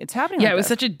why it's happening. Yeah, like it was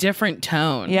this. such a different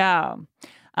tone. Yeah.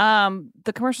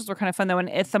 The commercials were kind of fun though, and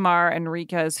Ithamar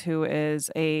Enriquez, who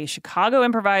is a Chicago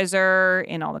improviser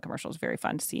in all the commercials, very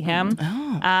fun to see him.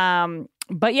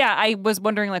 But yeah, I was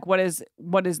wondering like what is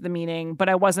the meaning, but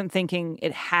I wasn't thinking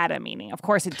it had a meaning. Of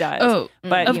course it does. Oh,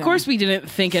 but of course we didn't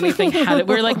think anything had it.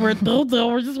 We're like, we're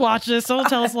just watch this. Don't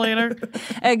tell us later.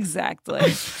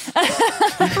 Exactly.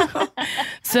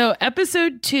 So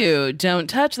episode 2, Don't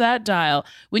Touch That Dial.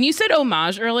 When you said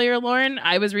homage earlier, Lauren,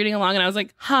 I was reading along and I was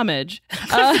like, homage.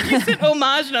 You said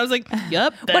homage and I if I was like,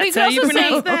 yep, that's how you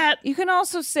pronounce that. You can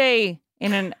also say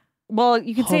in an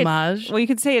you can say homage. You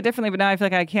can say it differently, but now I feel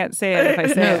like I can't say it if I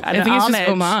say it. I think it's just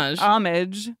homage.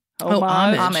 Homage.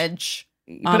 Homage.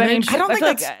 But I mean, I don't think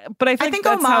like, that's. but I think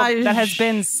that's how homage that has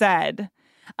been said.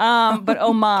 But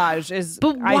homage is.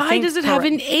 But I why think does it have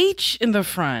an H in the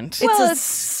front?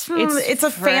 It's a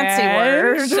fancy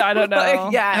word. I don't know.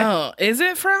 Like, yeah. Oh, is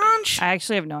it French? I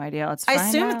actually have no idea. Let's I find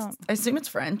assume out. it's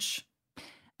French.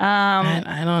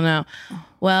 I don't know.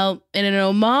 Well, in an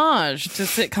homage to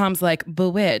sitcoms like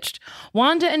Bewitched,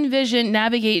 Wanda and Vision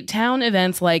navigate town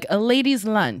events like a ladies'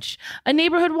 lunch, a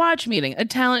neighborhood watch meeting, a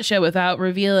talent show without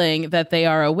revealing that they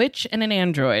are a witch and an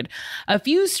android. A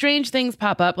few strange things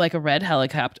pop up like a red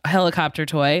helicopter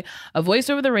toy, a voice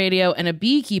over the radio, and a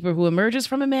beekeeper who emerges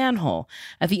from a manhole.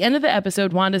 At the end of the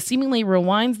episode, Wanda seemingly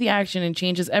rewinds the action and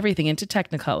changes everything into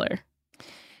Technicolor.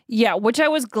 Yeah, which I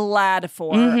was glad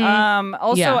for.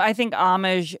 Also, I think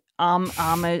homage.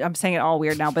 I'm saying it all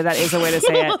weird now, but that is a way to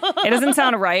say it. It doesn't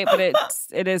sound right, but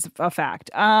it is a fact.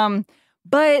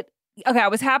 But okay, I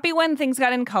was happy when things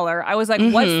got in color. I was like,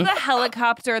 what's the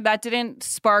helicopter? That didn't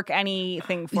spark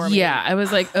anything for me. Yeah, I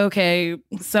was like, okay,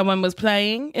 someone was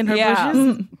playing in her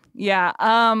bushes. Yeah.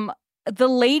 The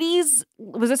ladies,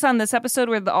 was this on this episode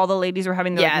where all the ladies were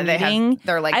having their meeting?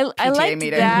 They're like I PTA liked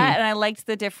meeting. that, and I liked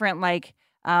the different like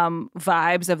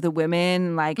vibes of the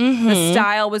women. Like the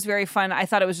style was very fun. I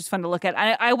thought it was just fun to look at.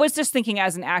 I was just thinking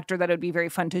as an actor that it would be very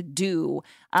fun to do.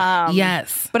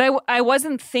 Yes, but I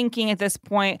wasn't thinking at this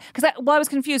point because I was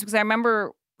confused because I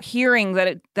remember hearing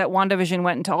that WandaVision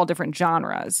went into all different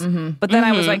genres. But then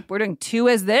I was like, we're doing 2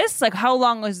 as this? Like, how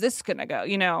long was this gonna go?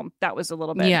 You know, that was a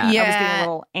little bit. I was getting a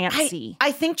little antsy.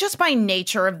 I think just by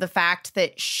nature of the fact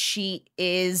that she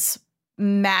is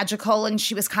magical and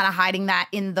she was kind of hiding that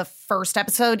in the first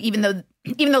episode, even though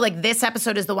like this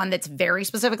episode is the one that's very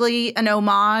specifically an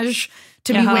homage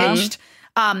to Bewitched.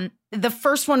 The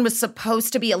first one was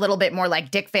supposed to be a little bit more like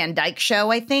Dick Van Dyke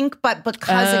Show, I think, but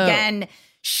because again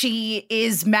she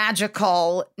is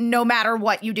magical, no matter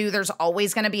what you do, there's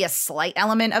always going to be a slight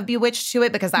element of Bewitched to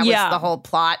it because that was the whole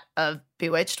plot of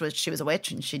Bewitched, was she was a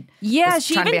witch and she she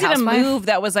even did a move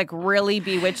that was like really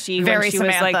bewitchy. Very when she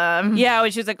Samantha. Was like,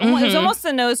 when she was like, it was almost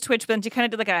a nose twitch, but then she kind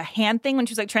of did like a hand thing when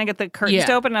she was like trying to get the curtains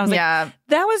to open. And I was like,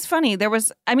 that was funny.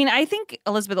 I think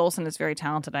Elizabeth Olsen is very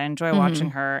talented. I enjoy watching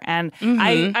her. And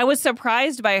I was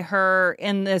surprised by her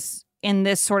in this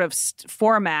sort of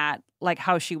format, like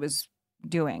how she was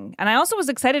doing. And I also was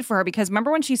excited for her because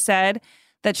remember when she said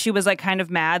that she was like kind of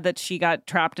mad that she got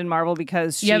trapped in Marvel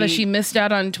because that she missed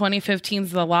out on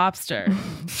 2015's The Lobster.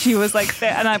 She was like,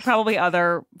 and probably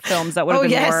other films that would have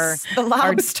been more The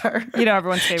Lobster.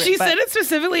 Everyone's favorite. She said it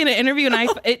specifically in an interview, and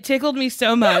it tickled me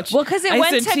so much. Well, because it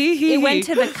went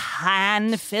to the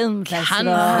Cannes Film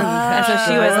Festival, and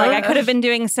so she was like, I could have been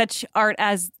doing such art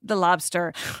as The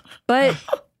Lobster, but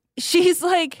she's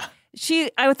like.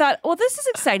 I thought, well, this is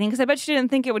exciting because I bet she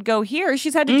didn't think it would go here.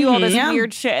 She's had to do all this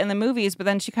weird shit in the movies, but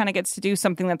then she kind of gets to do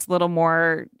something that's a little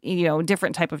more,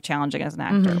 different type of challenging as an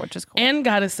actor, which is cool. And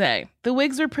gotta say, the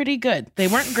wigs were pretty good. They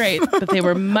weren't great, but they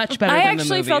were much better than the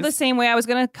movies. I actually felt the same way. I was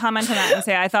going to comment on that and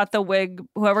say I thought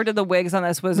whoever did the wigs on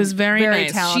this was very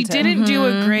nice. Talented. She didn't do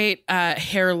a great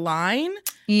hairline, but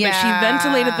she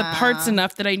ventilated the parts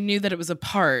enough that I knew that it was a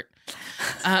part.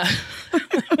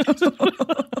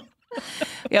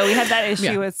 Yeah, we had that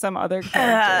issue with some other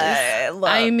characters.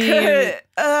 I mean,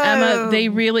 Emma, they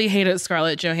really hated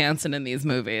Scarlett Johansson in these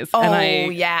movies. And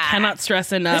I cannot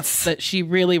stress enough that she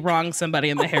really wronged somebody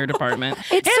in the hair department.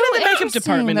 It's and so in the makeup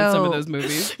department though. in some of those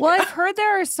movies. Well, I've heard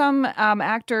there are some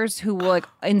actors who will like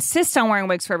insist on wearing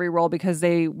wigs for every role because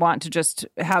they want to just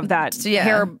have that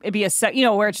hair be a set,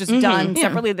 where it's just done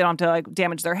separately. They don't have to like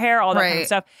damage their hair, all that kind of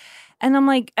stuff. And I'm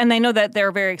like, and I know that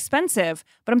they're very expensive,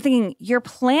 but I'm thinking, you're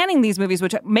planning these movies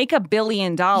which make $1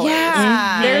 billion.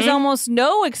 Yeah. There's almost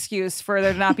no excuse for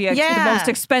there to not be the most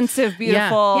expensive,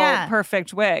 beautiful,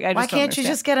 perfect wig. Why can't you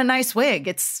just get a nice wig?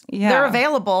 They're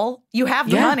available. You have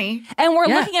the money. And we're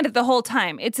looking at it the whole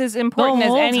time. It's as important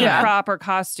as any prop or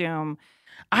costume.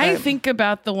 I think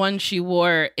about the one she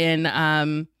wore in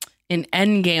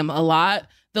Endgame a lot.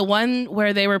 The one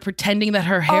where they were pretending that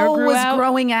her hair grew out.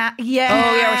 growing out. Yeah.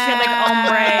 Oh, yeah, where she had like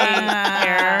ombre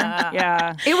hair.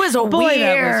 Yeah. It was weird.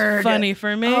 That was funny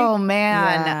for me. Oh,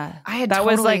 man. Yeah. I had that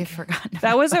totally forgotten.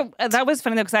 That was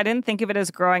funny, though, because I didn't think of it as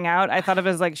growing out. I thought of it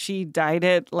as like she dyed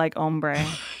it like ombre.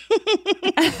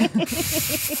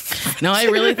 No, I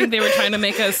really think they were trying to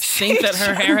make us think that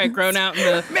her hair had grown out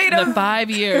in the 5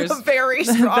 years. A very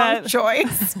strong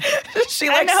choice. She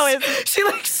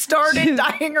started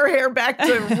dyeing her hair back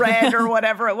to red or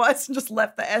whatever it was and just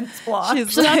left the ends blonde. I'll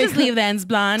just leave the ends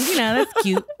blonde. That's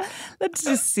cute. Let's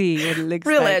just see what it looks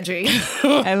real like. edgy.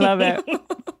 I love it.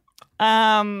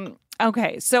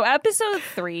 Okay, so episode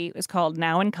 3 is called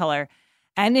Now in Color,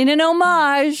 and in an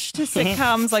homage to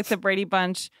sitcoms like The Brady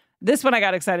Bunch, this one I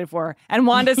got excited for. And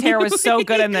Wanda's hair was so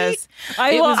good in this.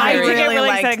 I really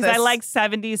excited because I like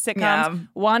 70s sitcoms. Yeah.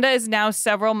 Wanda is now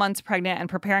several months pregnant and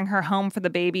preparing her home for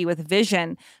the baby with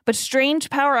Vision. But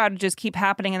strange power outages keep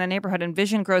happening in the neighborhood, and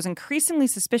Vision grows increasingly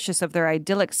suspicious of their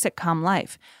idyllic sitcom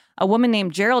life. A woman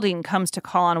named Geraldine comes to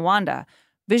call on Wanda.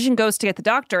 Vision goes to get the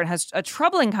doctor and has a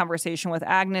troubling conversation with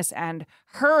Agnes and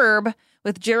Herb.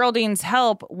 With Geraldine's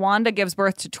help, Wanda gives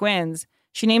birth to twins.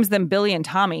 She names them Billy and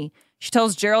Tommy. She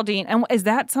tells Geraldine, and is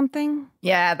that something?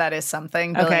 Yeah, that is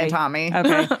something. Billy and Tommy.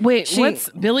 Okay. Wait, what's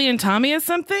Billy and Tommy is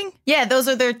something? Yeah, those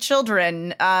are their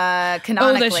children,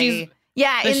 canonically.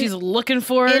 She's looking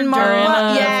for in during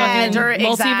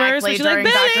multiverse. Exactly, during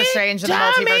Doctor Strange and the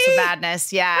Multiverse of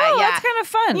Madness. Yeah, that's kind of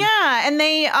fun. Yeah, and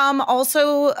they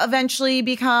also eventually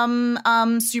become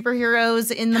superheroes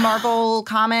in the Marvel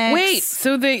comics. Wait,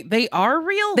 so they are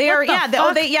real? They are.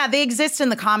 They exist in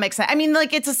the comics. I mean,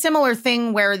 like it's a similar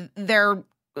thing where they're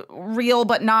real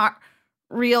but not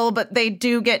real, but they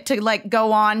do get to like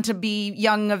go on to be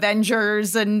young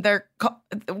Avengers, and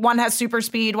one has super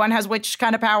speed, one has witch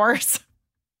kind of powers.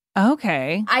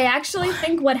 Okay. I actually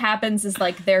think what happens is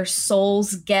like their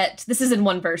souls this is in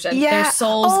one version. Their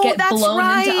souls get blown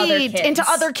into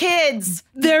other kids.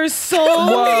 Their souls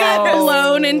get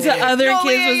blown into other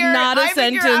kids was not a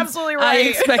sentence I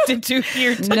expected to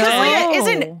hear today. No.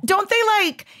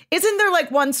 Isn't there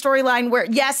like one storyline where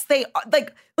yes, they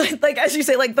like as you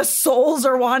say, like the souls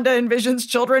are Wanda and Vision's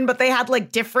children, but they had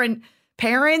like different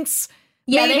parents?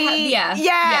 Yeah, maybe?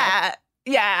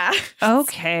 Yeah.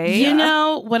 Okay. You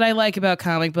know what I like about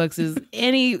comic books is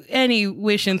any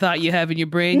wish and thought you have in your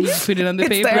brain, you just put it on the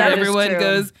paper and everyone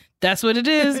goes, that's what it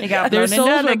is. Their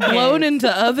souls are blown into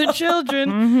other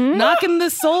children, knocking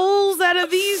the souls out of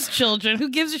these children. Who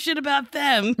gives a shit about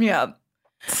them? Yeah.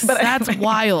 But that's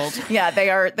wild. Yeah,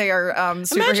 they are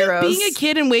superheroes. Imagine being a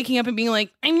kid and waking up and being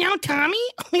like, I'm now Tommy?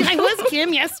 I was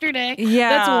Kim yesterday. Yeah.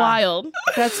 That's wild.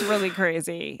 That's really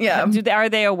crazy. Yeah. Are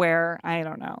they aware? I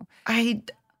don't know.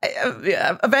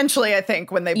 Eventually, I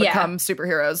think when they become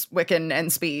superheroes, Wiccan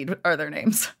and Speed are their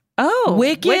names. Oh,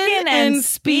 Wiccan and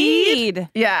Speed?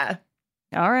 Yeah.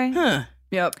 All right. Huh.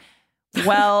 Yep.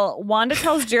 Well, Wanda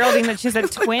tells Geraldine that she's had a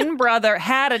twin brother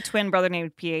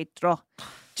named Pietro.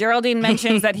 Geraldine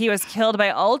mentions that he was killed by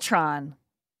Ultron.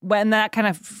 when that kind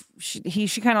of she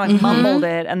kind of like mumbled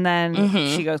it, and then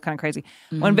she goes kind of crazy.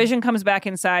 When Vision comes back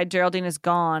inside, Geraldine is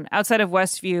gone. Outside of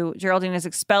Westview, Geraldine is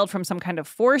expelled from some kind of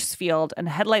force field, and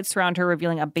headlights surround her,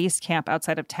 revealing a base camp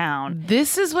outside of town.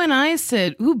 This is when I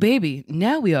said, "Ooh, baby,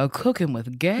 now we are cooking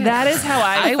with gas." That is how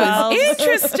I felt. was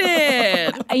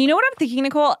interested. And you know what I'm thinking,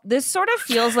 Nicole? This sort of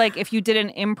feels like if you did an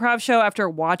improv show after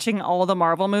watching all the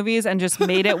Marvel movies and just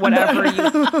made it whatever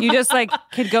you just like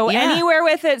could go anywhere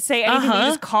with it, say anything, you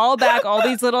just call back all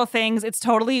these little things. It's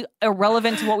totally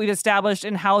irrelevant to what we've established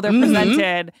and how they're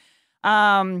presented.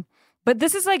 But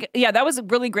this is like, that was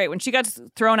really great when she got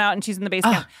thrown out and she's in the base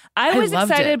camp. I was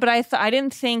excited, but I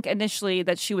didn't think initially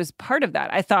that she was part of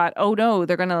that. I thought, oh no,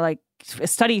 they're gonna like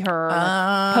study her,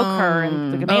 like, poke her,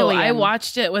 and like an alien. I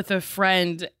watched it with a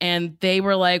friend, and they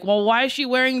were like, "Well, why is she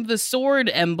wearing the sword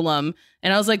emblem?"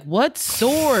 And I was like, "What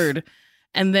sword?"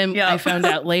 And then I found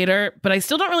out later, but I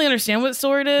still don't really understand what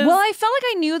sword is. Well, I felt like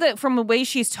I knew that from the way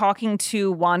she's talking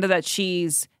to Wanda that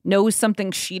she's knows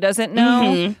something she doesn't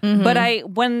know. But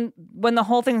when the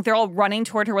whole thing, they're all running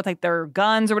toward her with like their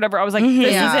guns or whatever, I was like,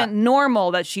 this isn't normal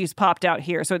that she's popped out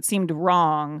here. So it seemed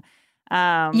wrong.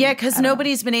 Because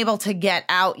nobody's been able to get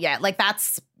out yet. Like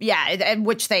that's,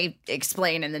 which they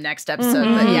explain in the next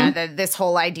episode. But this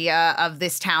whole idea of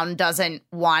this town doesn't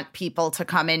want people to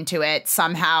come into it.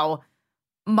 Somehow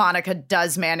Monica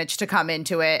does manage to come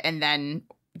into it and then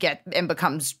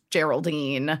becomes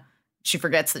Geraldine. She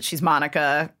forgets that she's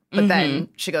Monica, but then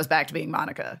she goes back to being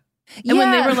Monica. And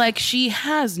when they were like, she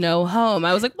has no home,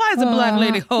 I was like, why is a black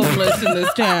lady homeless in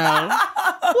this town?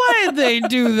 Why did they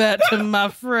do that to my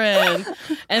friend?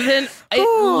 And then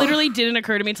it literally didn't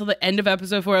occur to me until the end of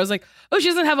episode 4. I was like, oh, she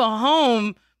doesn't have a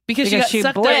home because she got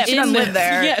sucked blipped. in. She doesn't live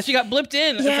there. Yeah, she got blipped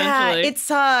in, essentially.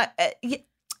 It's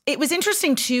it was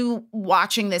interesting too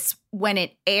watching this when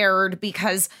it aired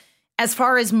because as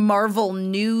far as Marvel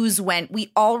news went,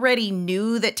 we already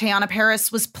knew that Teyonah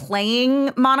Parris was playing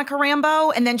Monica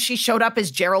Rambeau, and then she showed up as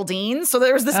Geraldine. So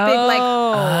there was this big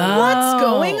what's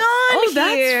going on here?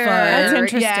 That's fun. That's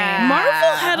interesting. Yeah.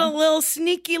 Marvel had a little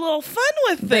sneaky little fun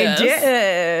with this. They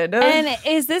did. And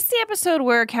is this the episode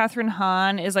where Catherine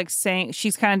Hahn is like saying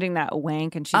she's kind of doing that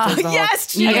wink and she does the whole,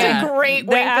 yes, she did a great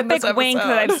the wink in this epic wink episode.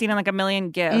 that I've seen in like a million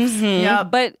gifs. Yeah,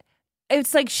 but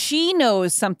it's like she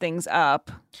knows something's up.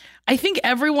 I think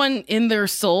everyone in their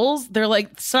souls, they're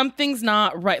like, something's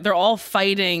not right. They're all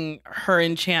fighting her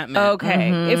enchantment.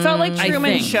 Okay. It felt like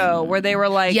Truman think. Show where they were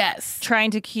like Yes.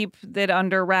 trying to keep it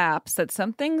under wraps that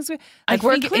something's I like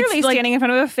we're think clearly it's like- standing in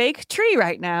front of a fake tree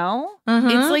right now.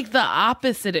 It's like the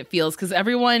opposite, it feels, because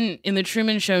everyone in the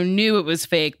Truman Show knew it was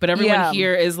fake, but everyone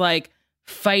here is like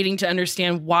fighting to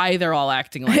understand why they're all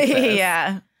acting like this.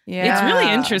 Yeah. It's really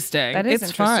interesting. That is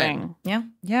it's interesting.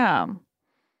 Fun. Yeah.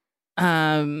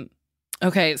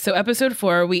 Okay, so episode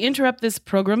 4, we interrupt this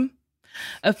program.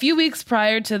 A few weeks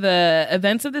prior to the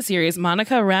events of the series,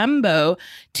 Monica Rambeau,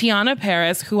 Teyonah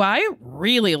Parris, who I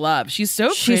really love. She's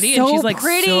so pretty and she's like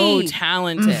so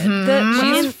talented.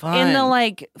 She's fun. In the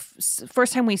like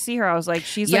first time we see her, I was like,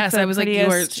 she's like the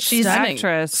prettiest she's stunning.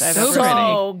 actress I've So ever pretty.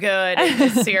 So good in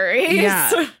this series.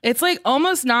 Yeah, it's like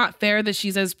almost not fair that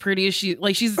she's as pretty as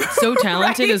she's so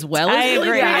talented as well as I really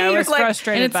agree. pretty. I was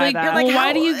frustrated and it's by like, that. You're like,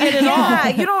 why do you get it all? Yeah,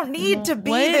 you don't need to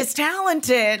be this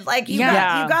talented. Like you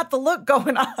got the look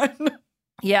going on.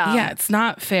 Yeah, it's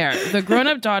not fair. The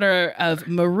grown-up daughter of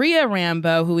Maria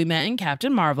Rambeau, who we met in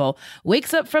Captain Marvel,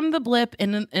 wakes up from the blip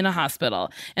in a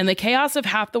hospital. And the chaos of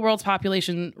half the world's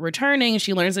population returning,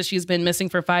 she learns that she's been missing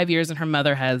for 5 years and her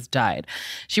mother has died.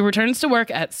 She returns to work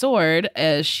at SWORD,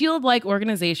 a SHIELD-like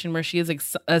organization where she is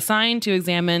assigned to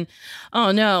examine,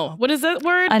 oh no, what is that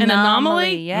word? An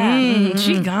anomaly? Yeah.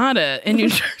 She got it. In New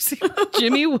Jersey,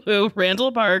 Jimmy Woo,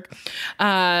 Randall Park.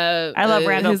 I love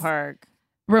Randall Park.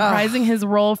 Reprising his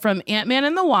role from Ant-Man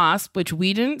and the Wasp, which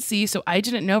we didn't see, so I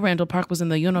didn't know Randall Park was in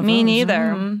the universe. Me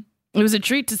neither. It was a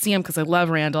treat to see him because I love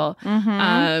Randall.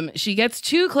 She gets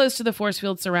too close to the force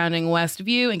field surrounding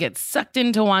Westview and gets sucked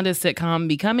into Wanda's sitcom,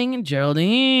 becoming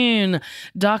Geraldine.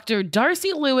 Dr.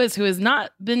 Darcy Lewis, who has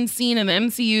not been seen in the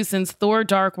MCU since Thor: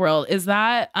 Dark World, is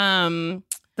that the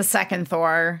second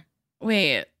Thor?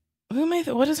 Wait, who am I?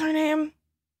 What is her name?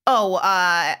 Oh,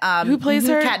 who plays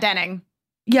her? Kat Denning.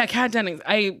 Yeah, Kat Dennings.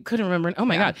 I couldn't remember. Oh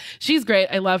my God. She's great.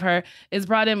 I love her. Is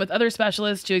brought in with other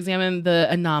specialists to examine the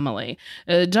anomaly.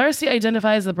 Darcy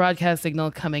identifies the broadcast signal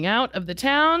coming out of the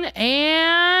town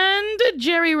and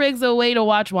Jerry rigs a way to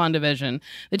watch WandaVision.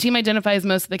 The team identifies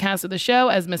most of the cast of the show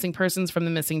as missing persons from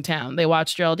the missing town. They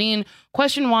watch Geraldine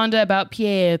question Wanda about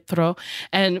Pietro,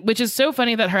 and which is so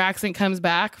funny that her accent comes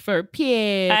back for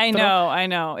Pietro. I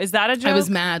know. Is that a joke? I was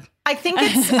mad.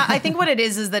 I think what it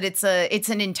is that it's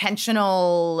an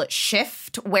intentional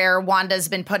shift where Wanda's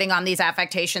been putting on these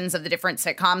affectations of the different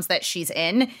sitcoms that she's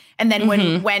in, and then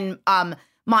when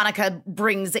Monica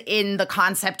brings in the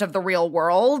concept of the real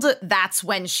world, that's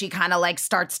when she kind of like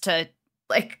starts to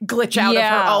like glitch out of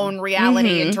her own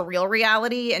reality into real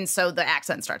reality, and so the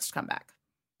accent starts to come back.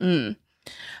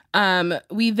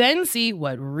 We then see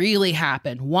what really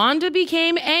happened. Wanda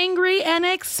became angry and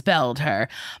expelled her.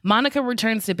 Monica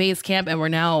returns to base camp, and we're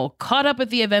now caught up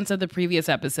with the events of the previous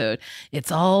episode. It's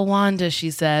all Wanda,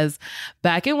 she says.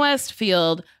 Back in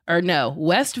Westview,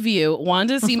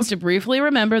 Wanda seems to briefly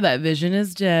remember that Vision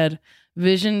is dead.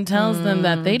 Vision tells them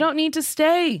that they don't need to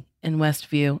stay in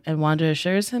Westview, and Wanda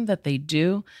assures him that they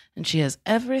do, and she has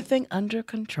everything under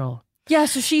control. Yeah,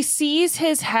 so she sees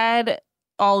his head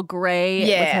all gray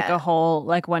with like a hole,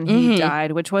 like when he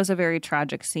died, which was a very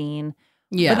tragic scene.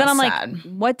 Yeah, but then I'm like,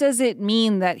 what does it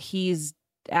mean that he's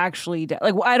actually dead?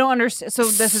 Like, I don't understand. So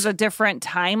this is a different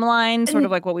timeline, sort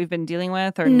of like what we've been dealing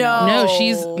with, or no?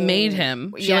 She's made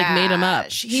him. She like made him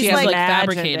up. She's like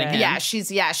fabricating him. Yeah,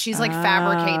 she's like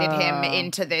fabricated him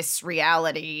into this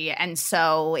reality, and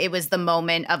so it was the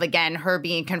moment of again her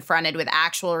being confronted with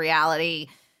actual reality.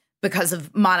 Because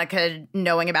of Monica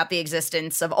knowing about the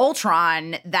existence of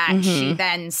Ultron, that she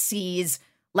then sees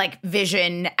like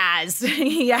Vision as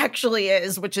he actually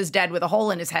is, which is dead with a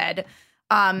hole in his head.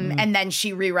 And then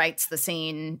she rewrites the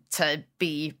scene to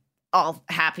be all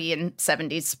happy in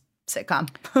 70s sitcom.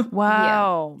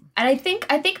 Wow. Yeah. And I think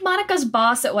Monica's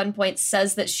boss at one point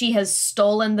says that she has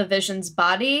stolen the Vision's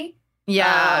body.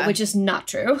 Yeah. Which is not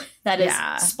true. That is,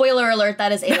 spoiler alert,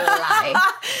 that is a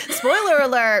lie. Spoiler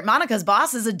alert, Monica's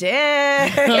boss is a dick.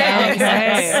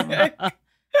 Yeah, okay.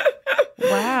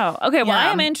 Wow. Okay, well,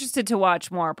 I am interested to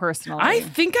watch more personally. I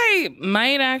think I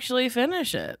might actually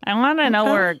finish it. I want to know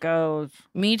where it goes.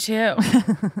 Me too.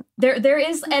 There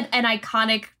is an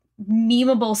iconic,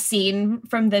 memeable scene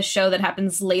from this show that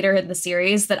happens later in the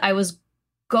series that I was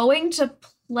going to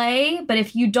play, but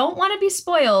if you don't want to be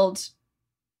spoiled...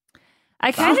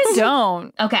 I kind of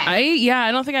don't. Okay.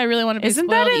 I don't think I really want to be Isn't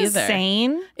spoiled that either.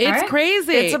 insane? It's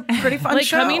crazy. It's a pretty fun like,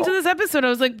 show. Coming to this episode, I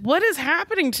was like, what is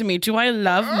happening to me? Do I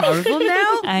love Marvel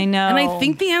now? I know. And I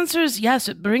think the answer is yes.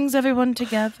 It brings everyone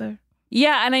together.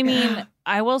 Yeah, and I mean,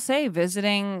 I will say,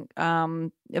 visiting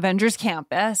Avengers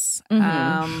Campus,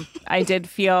 I did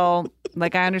feel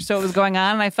like I understood what was going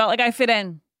on, and I felt like I fit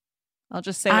in. I'll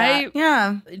just say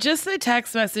that. Just the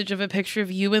text message of a picture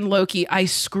of you and Loki, I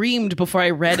screamed before I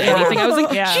read anything. I was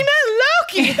like, she meant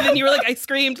Loki. And then you were like, I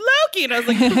screamed Loki. And I was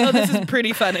like, oh, this is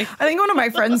pretty funny. I think one of my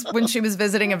friends, when she was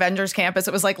visiting Avengers Campus,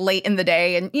 it was like late in the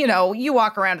day. And, you know, you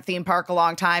walk around a theme park a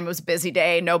long time. It was a busy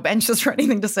day, no benches or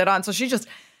anything to sit on. So she just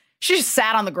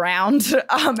sat on the ground.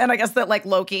 And I guess that like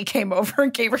Loki came over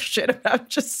and gave her shit about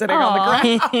just sitting on the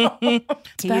ground.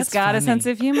 He's got a sense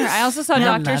of humor. I also saw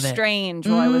Doctor Strange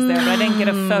while I was there, but I didn't get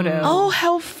a photo. Oh,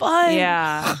 how fun.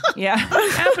 Yeah.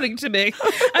 What's happening to me?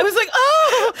 I was like,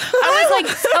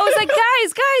 I was like,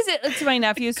 guys, to my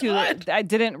nephews who I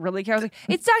didn't really care. I was like,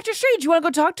 it's Doctor Strange. You want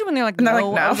to go talk to him? And they're like,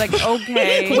 no. I was like,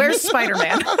 okay. Where's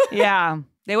Spider-Man? Yeah.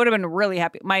 They would have been really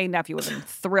happy. My nephew would have been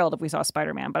thrilled if we saw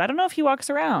Spider-Man, but I don't know if he walks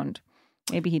around.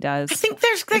 Maybe he does. I think they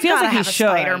gotta have a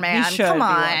Spider-Man. Come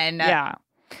on. Yeah,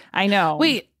 I know.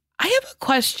 Wait, I have a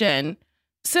question.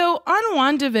 So on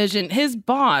WandaVision, his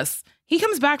boss, he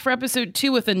comes back for episode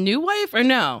 2 with a new wife, or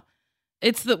no?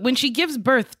 It's when she gives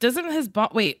birth. Doesn't his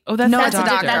boss? Wait, that's no, not that's a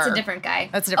doctor. That's a different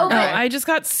guy. That's a different guy. I just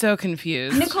got so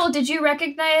confused. Nicole, did you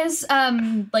recognize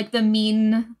like the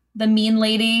mean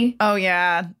lady? Oh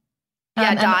yeah.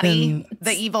 Yeah, Dottie,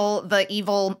 the evil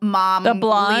mom, the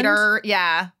blonde leader.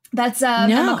 Yeah, that's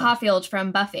Emma Caulfield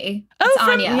from Buffy. It's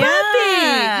from Anya.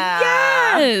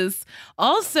 Yeah. Yes.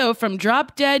 Also from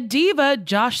Drop Dead Diva,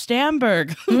 Josh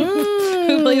Stamberg,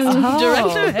 who plays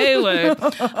Director Hayward.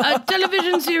 A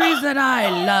television series that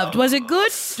I loved. Was it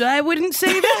good? I wouldn't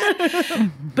say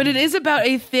that. But it is about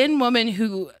a thin woman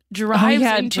who drives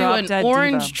into an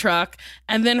orange truck,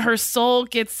 and then her soul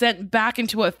gets sent back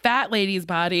into a fat lady's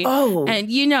body. Oh. And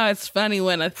you know it's funny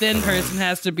when a thin person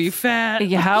has to be fat.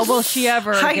 Yeah, how will she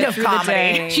ever get through the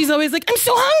day? She's always like, I'm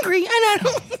so hungry. And I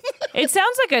don't... It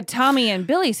sounds like a Tommy and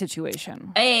Billy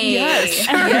situation. Hey.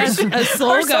 Yes. A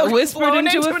soul got whispered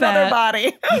into a another fat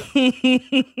body.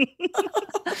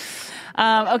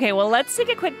 Okay, well, let's take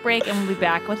a quick break, and we'll be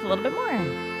back with a little bit more.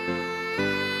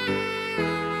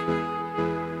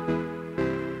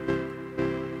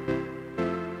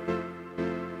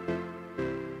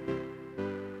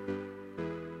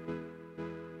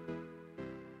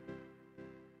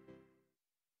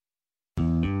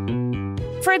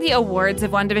 For the awards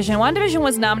of WandaVision, WandaVision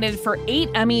was nominated for 8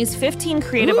 Emmys, 15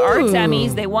 Creative Arts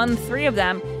Emmys. They won 3 of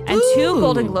them, and 2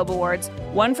 Golden Globe Awards,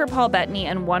 1 for Paul Bettany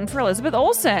and 1 for Elizabeth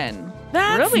Olsen.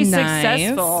 That's really nice.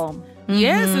 Successful.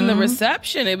 Yes, and the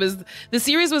reception. The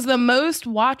series was the most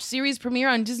watched series premiere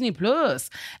on Disney Plus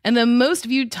and the most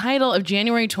viewed title of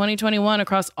January 2021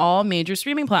 across all major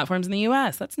streaming platforms in the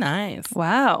US. That's nice.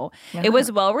 Wow. Yeah. It was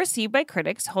well received by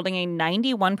critics, holding a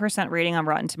 91% rating on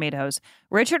Rotten Tomatoes.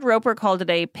 Richard Roper called it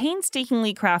a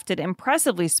painstakingly crafted,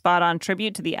 impressively spot-on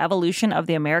tribute to the evolution of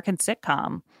the American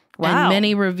sitcom. Wow. And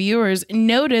many reviewers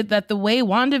noted that the way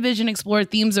WandaVision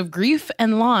explored themes of grief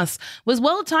and loss was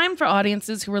well timed for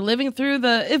audiences who were living through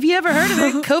the, if you ever heard of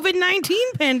it,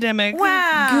 COVID-19 pandemic.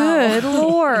 Wow. Good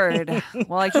Lord.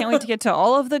 Well, I can't wait to get to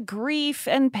all of the grief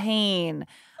and pain.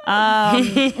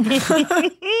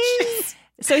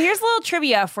 So here's a little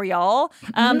trivia for y'all.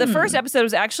 The first episode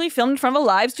was actually filmed in front of a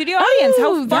live studio audience.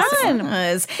 How fun.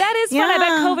 That is fun. I bet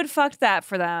COVID fucked that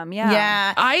for them. Yeah.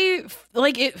 Yeah.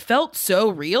 It felt so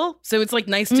real. So it's like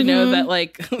nice to know that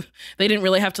like they didn't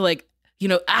really have to like,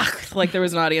 act like there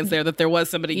was an audience there, that there was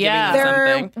somebody giving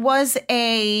them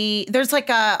something. There's like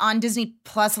on Disney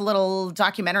Plus a little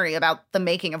documentary about the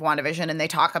making of WandaVision, and they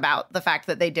talk about the fact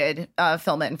that they did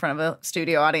film it in front of a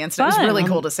studio audience. It was really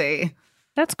cool to see.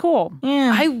 That's cool.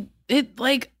 Yeah.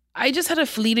 I just had a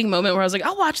fleeting moment where I was like,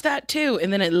 I'll watch that too.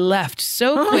 And then it left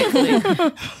so quickly.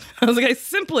 I was like, I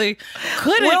simply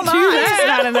couldn't do that. There's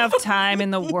not enough time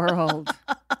in the world.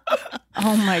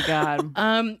 Oh my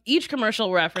God. Each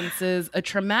commercial references a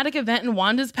traumatic event in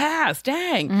Wanda's past.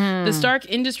 Dang. The Stark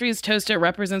Industries toaster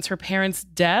represents her parents'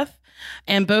 death.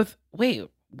 And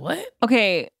what?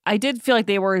 Okay, I did feel like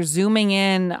they were zooming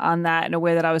in on that in a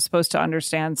way that I was supposed to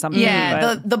understand something.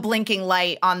 Yeah, the blinking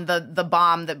light on the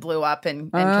bomb that blew up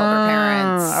and killed her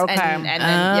parents. Okay.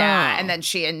 And then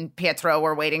she and Pietro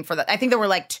were waiting for I think there were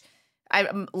like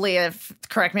Leah,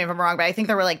 correct me if I'm wrong, but I think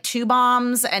there were like 2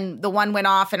 bombs, and the one went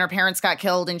off and her parents got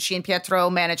killed, and she and Pietro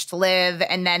managed to live,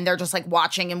 and then they're just like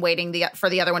watching and waiting for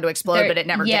the other one to explode, but it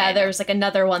never did. Yeah, there's like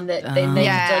another one that they need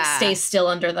to like stay still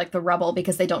under like the rubble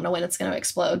because they don't know when it's going to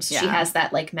explode. So she has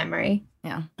that like memory.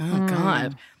 Yeah. Oh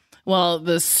God. Well,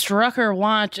 the Strucker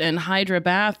watch and Hydra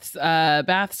bath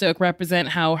soak represent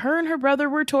how her and her brother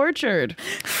were tortured.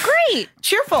 Great,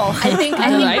 cheerful. I think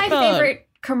my favorite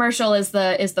commercial is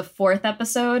the 4th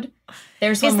episode.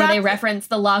 There's one where they reference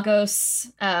the Lagos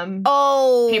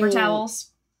paper towels.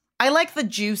 I like the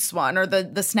juice one, or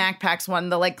the snack packs one,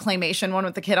 the like claymation one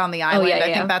with the kid on the island.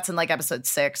 I think that's in like episode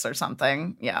 6 or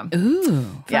something. Yeah.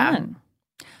 Ooh, fun.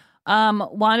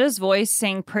 Wanda's voice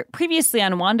saying previously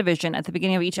on WandaVision at the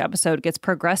beginning of each episode gets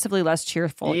progressively less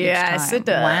cheerful. Yes, each time. It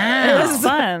does. Wow, that's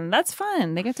fun. That's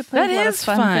fun. They get to play a lot of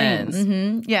fun things.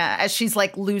 Mm-hmm. Yeah, as she's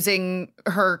like losing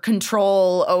her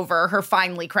control over her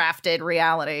finely crafted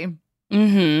reality.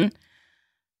 Mm-hmm.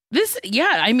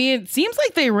 It seems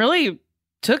like they really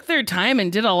took their time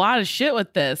and did a lot of shit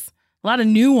with this. A lot of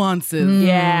nuances.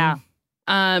 Yeah.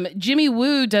 Jimmy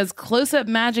Woo does close-up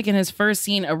magic in his first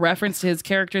scene, a reference to his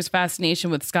character's fascination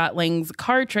with Scott Lang's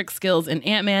card trick skills in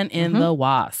Ant-Man and the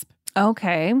Wasp.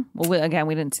 Okay. Well,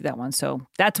 we didn't see that one, so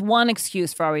that's one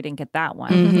excuse for why we didn't get that one.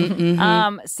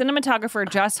 Cinematographer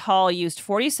Jess Hall used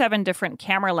 47 different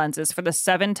camera lenses for the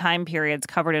 7 time periods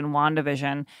covered in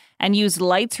WandaVision and used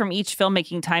lights from each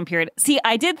filmmaking time period. See,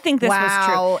 I did think this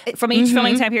was true. From each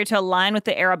filming time period to align with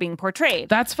the era being portrayed.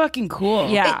 That's fucking cool.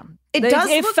 Yeah.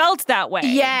 It felt that way.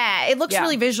 Yeah, it looks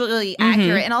really visually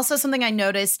accurate. And also something I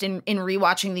noticed in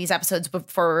rewatching these episodes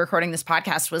before recording this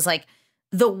podcast was like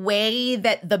the way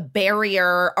that the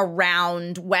barrier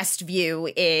around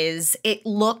Westview is, it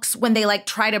looks, when they like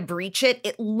try to breach it,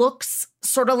 it looks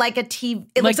sort of like a TV.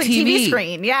 It looks like a TV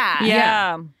screen.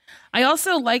 Yeah. I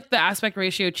also like the aspect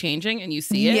ratio changing, and you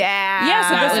see it. Yeah.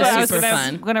 So that this was super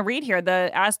fun. I'm going to read here.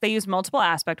 They use multiple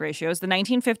aspect ratios. The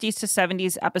 1950s to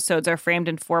 70s episodes are framed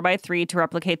in 4:3 to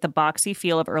replicate the boxy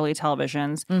feel of early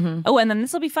televisions. Oh, and then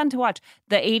this will be fun to watch.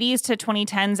 The 80s to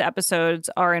 2010s episodes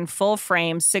are in full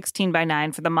frame,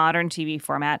 16:9 for the modern TV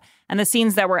format. And the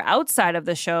scenes that were outside of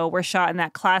the show were shot in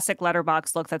that classic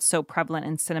letterbox look that's so prevalent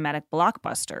in cinematic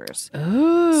blockbusters.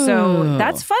 Ooh. So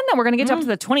that's fun that we're going to get up to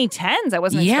the 2010s. I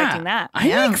wasn't expecting that.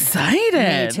 I'm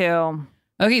excited. Me too.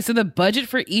 Okay, so the budget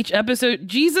for each episode,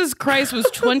 Jesus Christ, was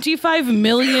 $25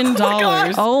 million.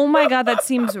 Oh my God, that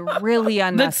seems really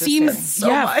unnecessary. That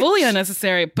seems, fully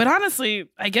unnecessary. But honestly,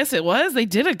 I guess it was. They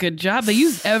did a good job. They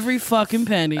used every fucking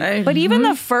penny. But even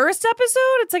the first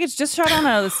episode, it's like it's just shot on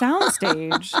a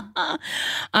soundstage.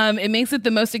 It makes it the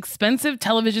most expensive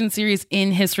television series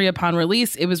in history upon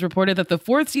release. It was reported that the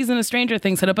 4th season of Stranger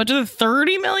Things had a budget of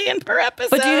 $30 million per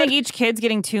episode. But do you think each kid's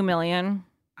getting $2 million?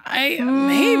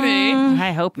 Maybe.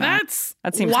 I hope not.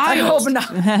 That seems wild. I hope not.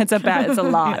 It's a lot. It's a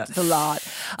lot. It's a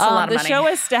lot of the money. show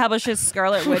establishes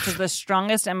Scarlet Witch as the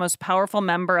strongest and most powerful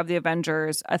member of the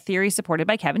Avengers, a theory supported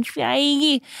by Kevin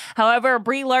Feige. However,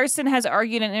 Brie Larson has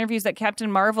argued in interviews that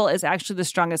Captain Marvel is actually the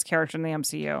strongest character in the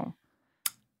MCU.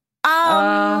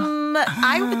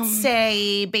 I would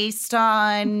say based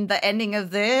on the ending of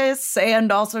this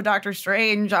and also Doctor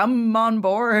Strange, I'm on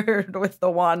board with the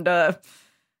Wanda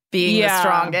being the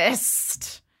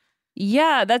strongest.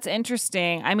 Yeah, that's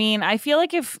interesting. I mean, I feel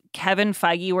like if Kevin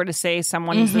Feige were to say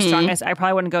someone is the strongest, I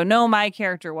probably wouldn't go, no, my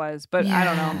character was, but I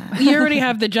don't know. You already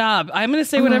have the job. I'm going to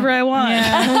say whatever I want.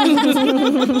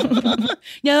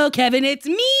 No, Kevin, it's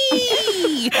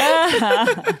me.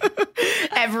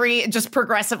 Just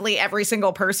progressively every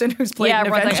single person who's played an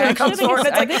everyone's Avenger comes forward.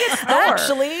 It's like,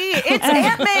 actually, it's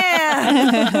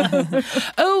Ant-Man.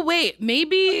 Oh, wait,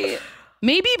 maybe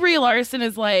Brie Larson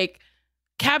is like,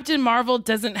 Captain Marvel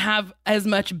doesn't have as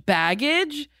much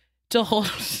baggage to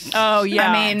hold. Oh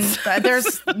yeah, I mean,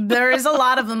 there is a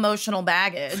lot of emotional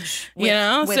baggage, with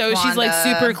so she's like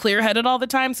Wanda. super clear-headed all the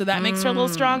time, so that makes her a little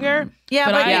stronger. Yeah,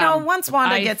 but once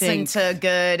Wanda I gets think- into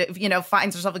good,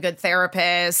 finds herself a good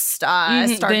therapist,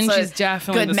 starts then a she's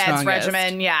definitely good the meds strongest.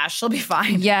 regimen, she'll be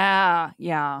fine. Yeah.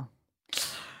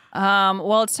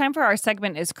 Well, it's time for our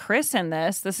segment, Is Chris in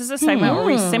this? This is a segment where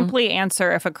we simply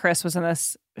answer if a Chris was in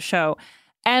this show.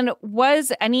 And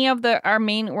was any of our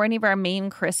main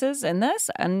Chris's in this?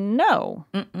 No.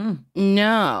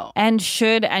 No. And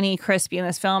should any Chris be in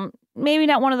this film? Maybe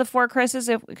not one of the 4 Chris's.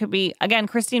 It could be, again,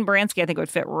 Christine Baranski, I think would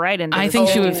fit right into I this think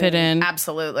she role. would fit in.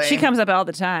 Absolutely. She comes up all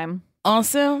the time.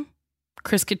 Also,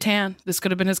 Chris Kattan. This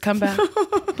could have been his comeback.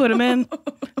 Put him in.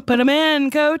 Put him in,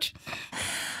 coach.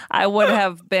 I would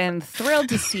have been thrilled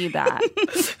to see that.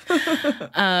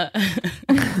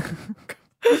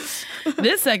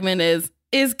 This segment is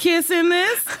Kiss in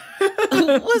this?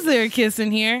 Was there a kiss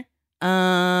in here?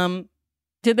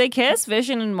 Did they kiss,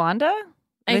 Vision and Wanda?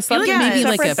 I They feel slept like in maybe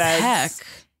like separate a beds. peck.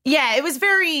 Yeah, it was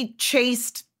very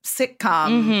chaste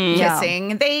sitcom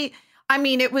kissing.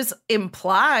 It was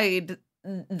implied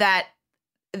that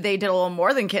they did a little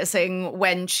more than kissing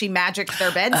when she magicked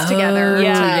their beds together.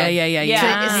 Yeah. To He was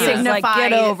like, signify,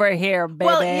 get over here, baby.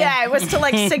 Well, yeah, it was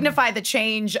to signify the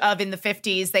change of in the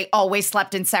 50s, they always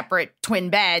slept in separate twin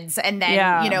beds. And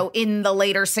then, in the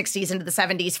later 60s into the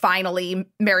 70s, finally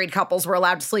married couples were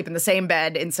allowed to sleep in the same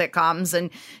bed in sitcoms. And,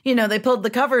 they pulled the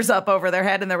covers up over their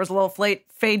head and there was a little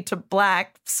fade to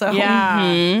black. So,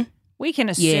 we can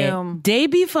assume. They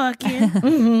be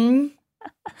fucking.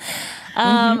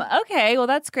 Okay, well,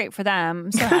 that's great for them.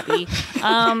 I'm so happy.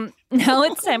 Now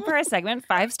it's time for our segment,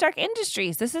 5-Star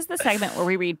Industries. This is the segment where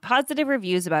we read positive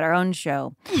reviews about our own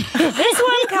show. This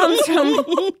one comes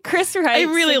from Chris Wright.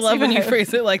 I really love when you 65.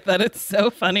 phrase it like that. It's so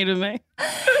funny to me.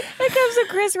 It comes from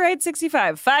Chris Wright,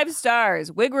 65. 5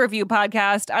 stars. Wig review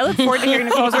podcast. I look forward to hearing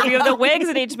Nicole's review of the wigs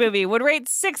in each movie. Would rate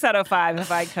 6 out of 5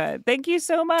 if I could. Thank you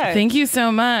so much. Thank you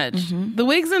so much. The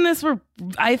wigs in this were,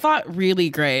 I thought, really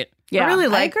great. Yeah, I really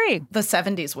like agree. the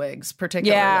 70s wigs,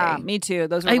 particularly. Yeah, me too.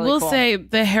 Those were I really will cool. say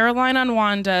the hairline on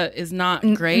Wanda is not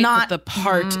great, but the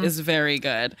part is very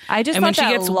good. I just and when thought she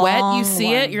that gets wet, you long see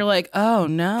one. it, you're like, oh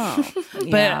no.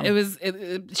 Yeah.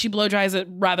 But she blow dries it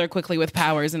rather quickly with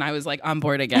powers, and I was like on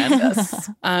board again.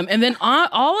 And then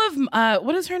all of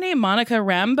what is her name, Monica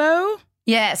Rambeau?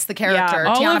 Yes, the character.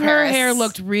 All Tiana of her Paris. hair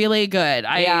looked really good.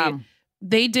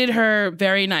 They did her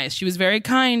very nice. She was very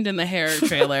kind in the hair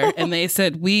trailer, and they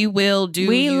said, "We will do.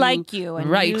 We you like you, and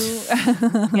right."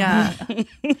 Yeah.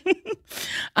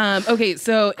 Okay,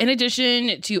 so in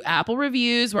addition to Apple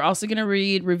reviews, we're also going to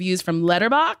read reviews from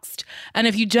Letterboxd, and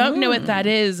if you don't know what that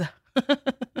is,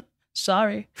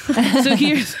 sorry. So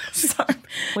here's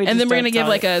and then we're going to give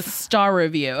like a star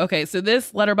review. Okay, so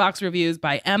this Letterboxd review is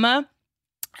by Emma.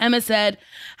 Emma said,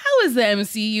 "How is the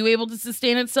MCU able to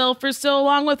sustain itself for so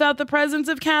long without the presence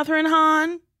of Catherine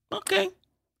Hahn?" Okay.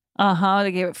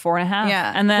 They gave it 4.5.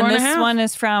 Yeah, And then 4.5. this one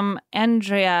is from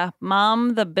Andrea.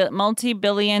 Mom, the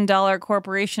multi-billion-dollar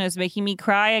corporation is making me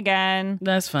cry again.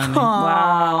 That's funny.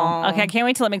 Wow. Okay, I can't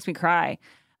wait till it makes me cry.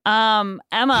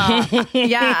 Emma.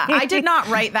 Yeah, I did not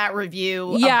write that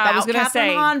review Yeah, I about was gonna Catherine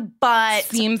say. Hahn, but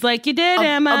Seems like you did,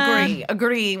 Emma.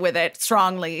 agree with it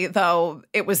strongly, though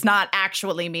it was not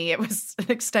actually me. It was an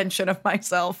extension of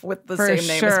myself with the For same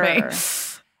name as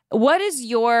me. What is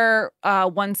your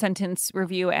 1-sentence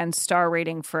review and star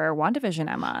rating for WandaVision,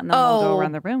 Emma? And then we'll go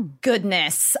around the room.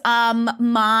 Goodness.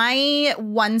 My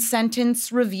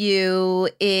 1-sentence review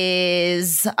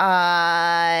is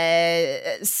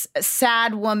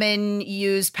sad woman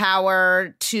use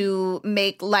power to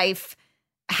make life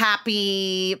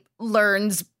happy,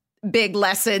 learns big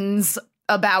lessons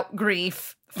about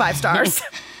grief. 5 stars.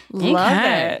 Love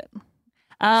it.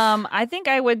 I think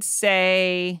I would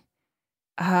say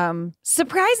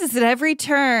surprises at every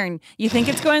turn. You think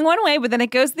it's going one way, but then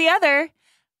it goes the other.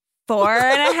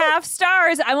 4.5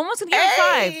 stars. I'm almost gonna give it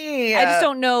 5. I just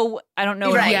don't know. I don't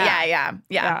know. Right.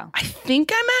 Yeah. I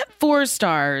think I'm at 4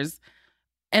 stars.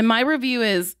 And my review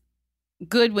is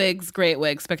good wigs, great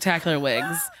wigs, spectacular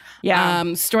wigs. Yeah.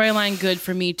 Storyline good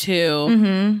for me too.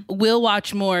 Mm-hmm. We'll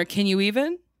watch more. Can you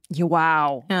even?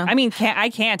 Wow. Yeah. I mean, I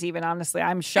can't even, honestly.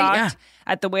 I'm shocked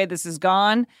at the way this has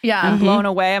gone. Yeah. I'm blown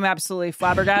away. I'm absolutely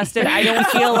flabbergasted. I don't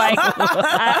feel like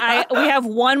we have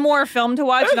one more film to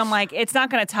watch, and I'm like, it's not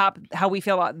going to top how we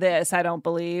feel about this, I don't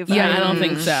believe. Yeah, I don't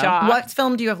think so. Shocked. What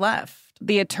film do you have left?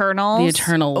 The Eternals. The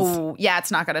Eternals. Oh, yeah,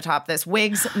 it's not going to top this.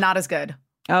 Wigs, not as good.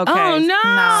 Okay. Oh,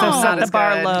 no. So set the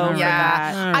bar low for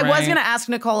that. I was going to ask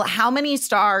Nicole, how many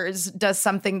stars does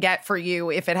something get for you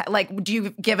if it, do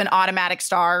you give an automatic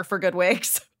star for good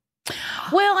wigs?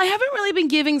 Well, I haven't really been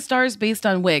giving stars based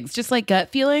on wigs, just like gut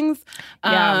feelings.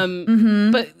 Yeah.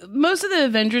 But most of the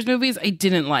Avengers movies I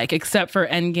didn't like, except for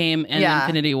Endgame and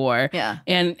Infinity War. Yeah.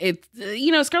 And it's,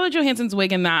 Scarlett Johansson's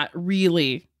wig in that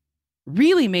really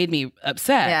made me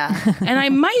upset. Yeah. And I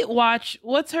might watch,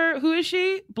 who is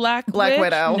she? Black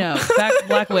Widow. No,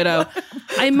 Black Widow.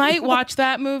 I might watch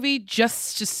that movie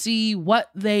just to see what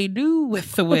they do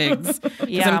with the wigs.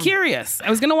 Because I'm curious. I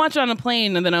was going to watch it on a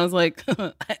plane, and then I was like,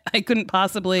 I couldn't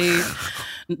possibly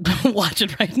watch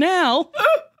it right now.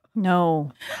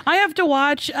 No. I have to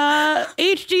watch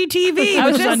HGTV, I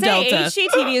was which is going on to say, Delta.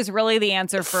 HGTV is really the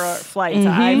answer for flights.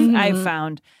 I've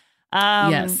found.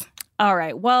 Yes. All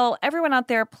right. Well, everyone out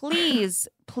there, please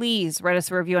write us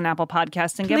a review on Apple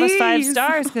Podcasts and give us 5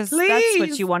 stars, because that's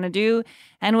what you want to do.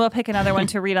 And we'll pick another one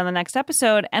to read on the next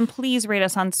episode. And please rate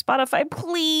us on Spotify.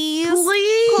 Please.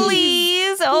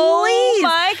 Oh,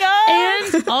 my God.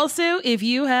 And also, if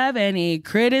you have any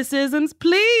criticisms,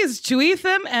 please tweet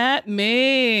them at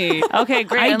me. Okay,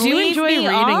 great. I And do leave enjoy me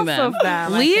reading off them. of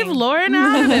them, I Leave think. Lauren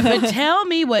out of it, but tell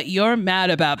me what you're mad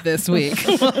about this week.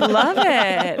 Love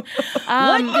it.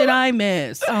 What did I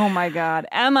miss? Oh my God,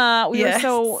 Emma, we were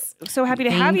so happy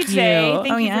to have you today.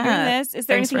 Thank you for doing this. Is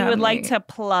there Thanks anything you would like to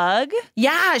plug?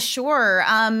 Yeah, sure.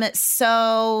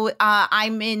 So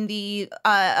I'm in the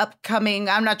upcoming,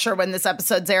 I'm not sure when this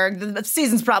episode's airing. The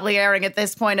season's probably airing at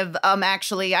this point of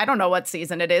actually, I don't know what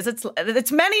season it is.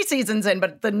 It's many seasons in,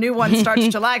 but the new one starts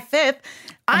July 5th.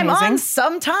 I'm on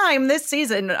sometime this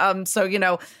season.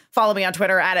 So, follow me on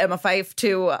Twitter at Emma Fyffe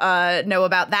to know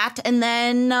about that. And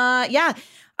then,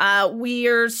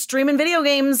 we're streaming video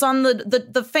games on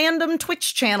the Fandom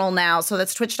Twitch channel now. So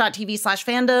that's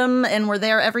twitch.tv/fandom. And we're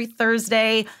there every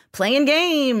Thursday playing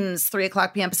games,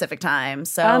 3:00 p.m. Pacific time.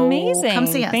 So amazing. Come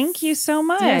see us. Thank you so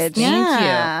much. Yes, thank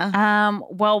you.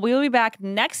 Well, we'll be back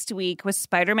next week with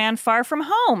Spider-Man Far From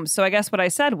Home. So I guess what I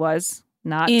said was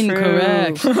not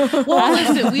incorrect. true. Well,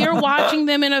 listen, we are watching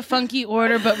them in a funky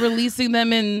order, but releasing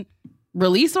them in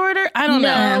release order? I don't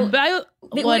know. But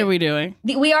what are we doing?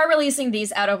 We are releasing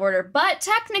these out of order, but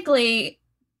technically,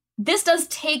 this does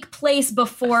take place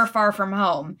before Far From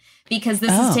Home, because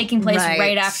this is taking place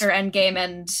right after Endgame,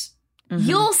 and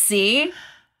you'll see.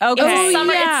 Okay. It's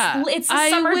summer. It's a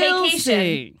summer vacation.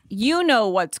 See. You know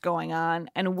what's going on,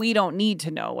 and we don't need to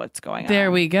know what's going on.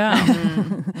 There we go.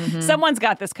 Someone's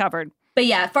got this covered. But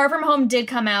yeah, Far From Home did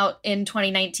come out in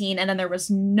 2019, and then there was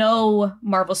no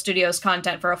Marvel Studios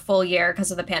content for a full year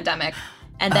because of the pandemic.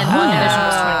 And then WandaVision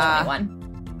was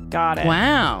 2021. Got it.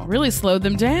 Wow. Really slowed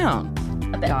them down.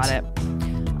 A bit. Got it.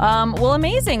 Well,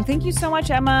 amazing. Thank you so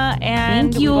much, Emma.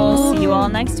 And Thank you. We will see you all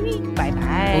next week.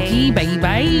 Bye-bye. Okay,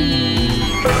 bye-bye.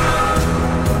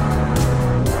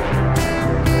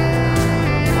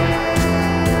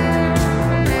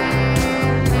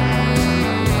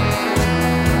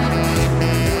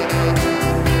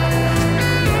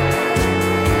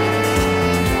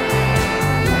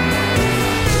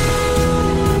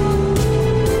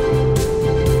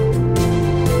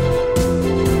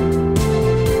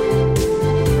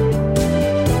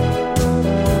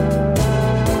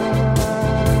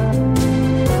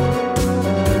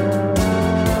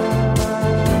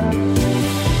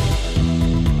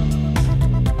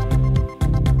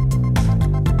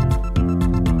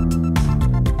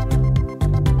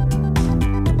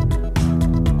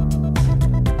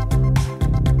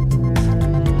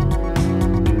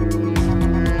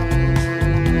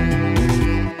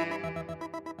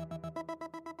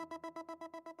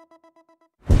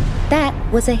 That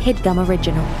was a HeadGum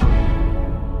original.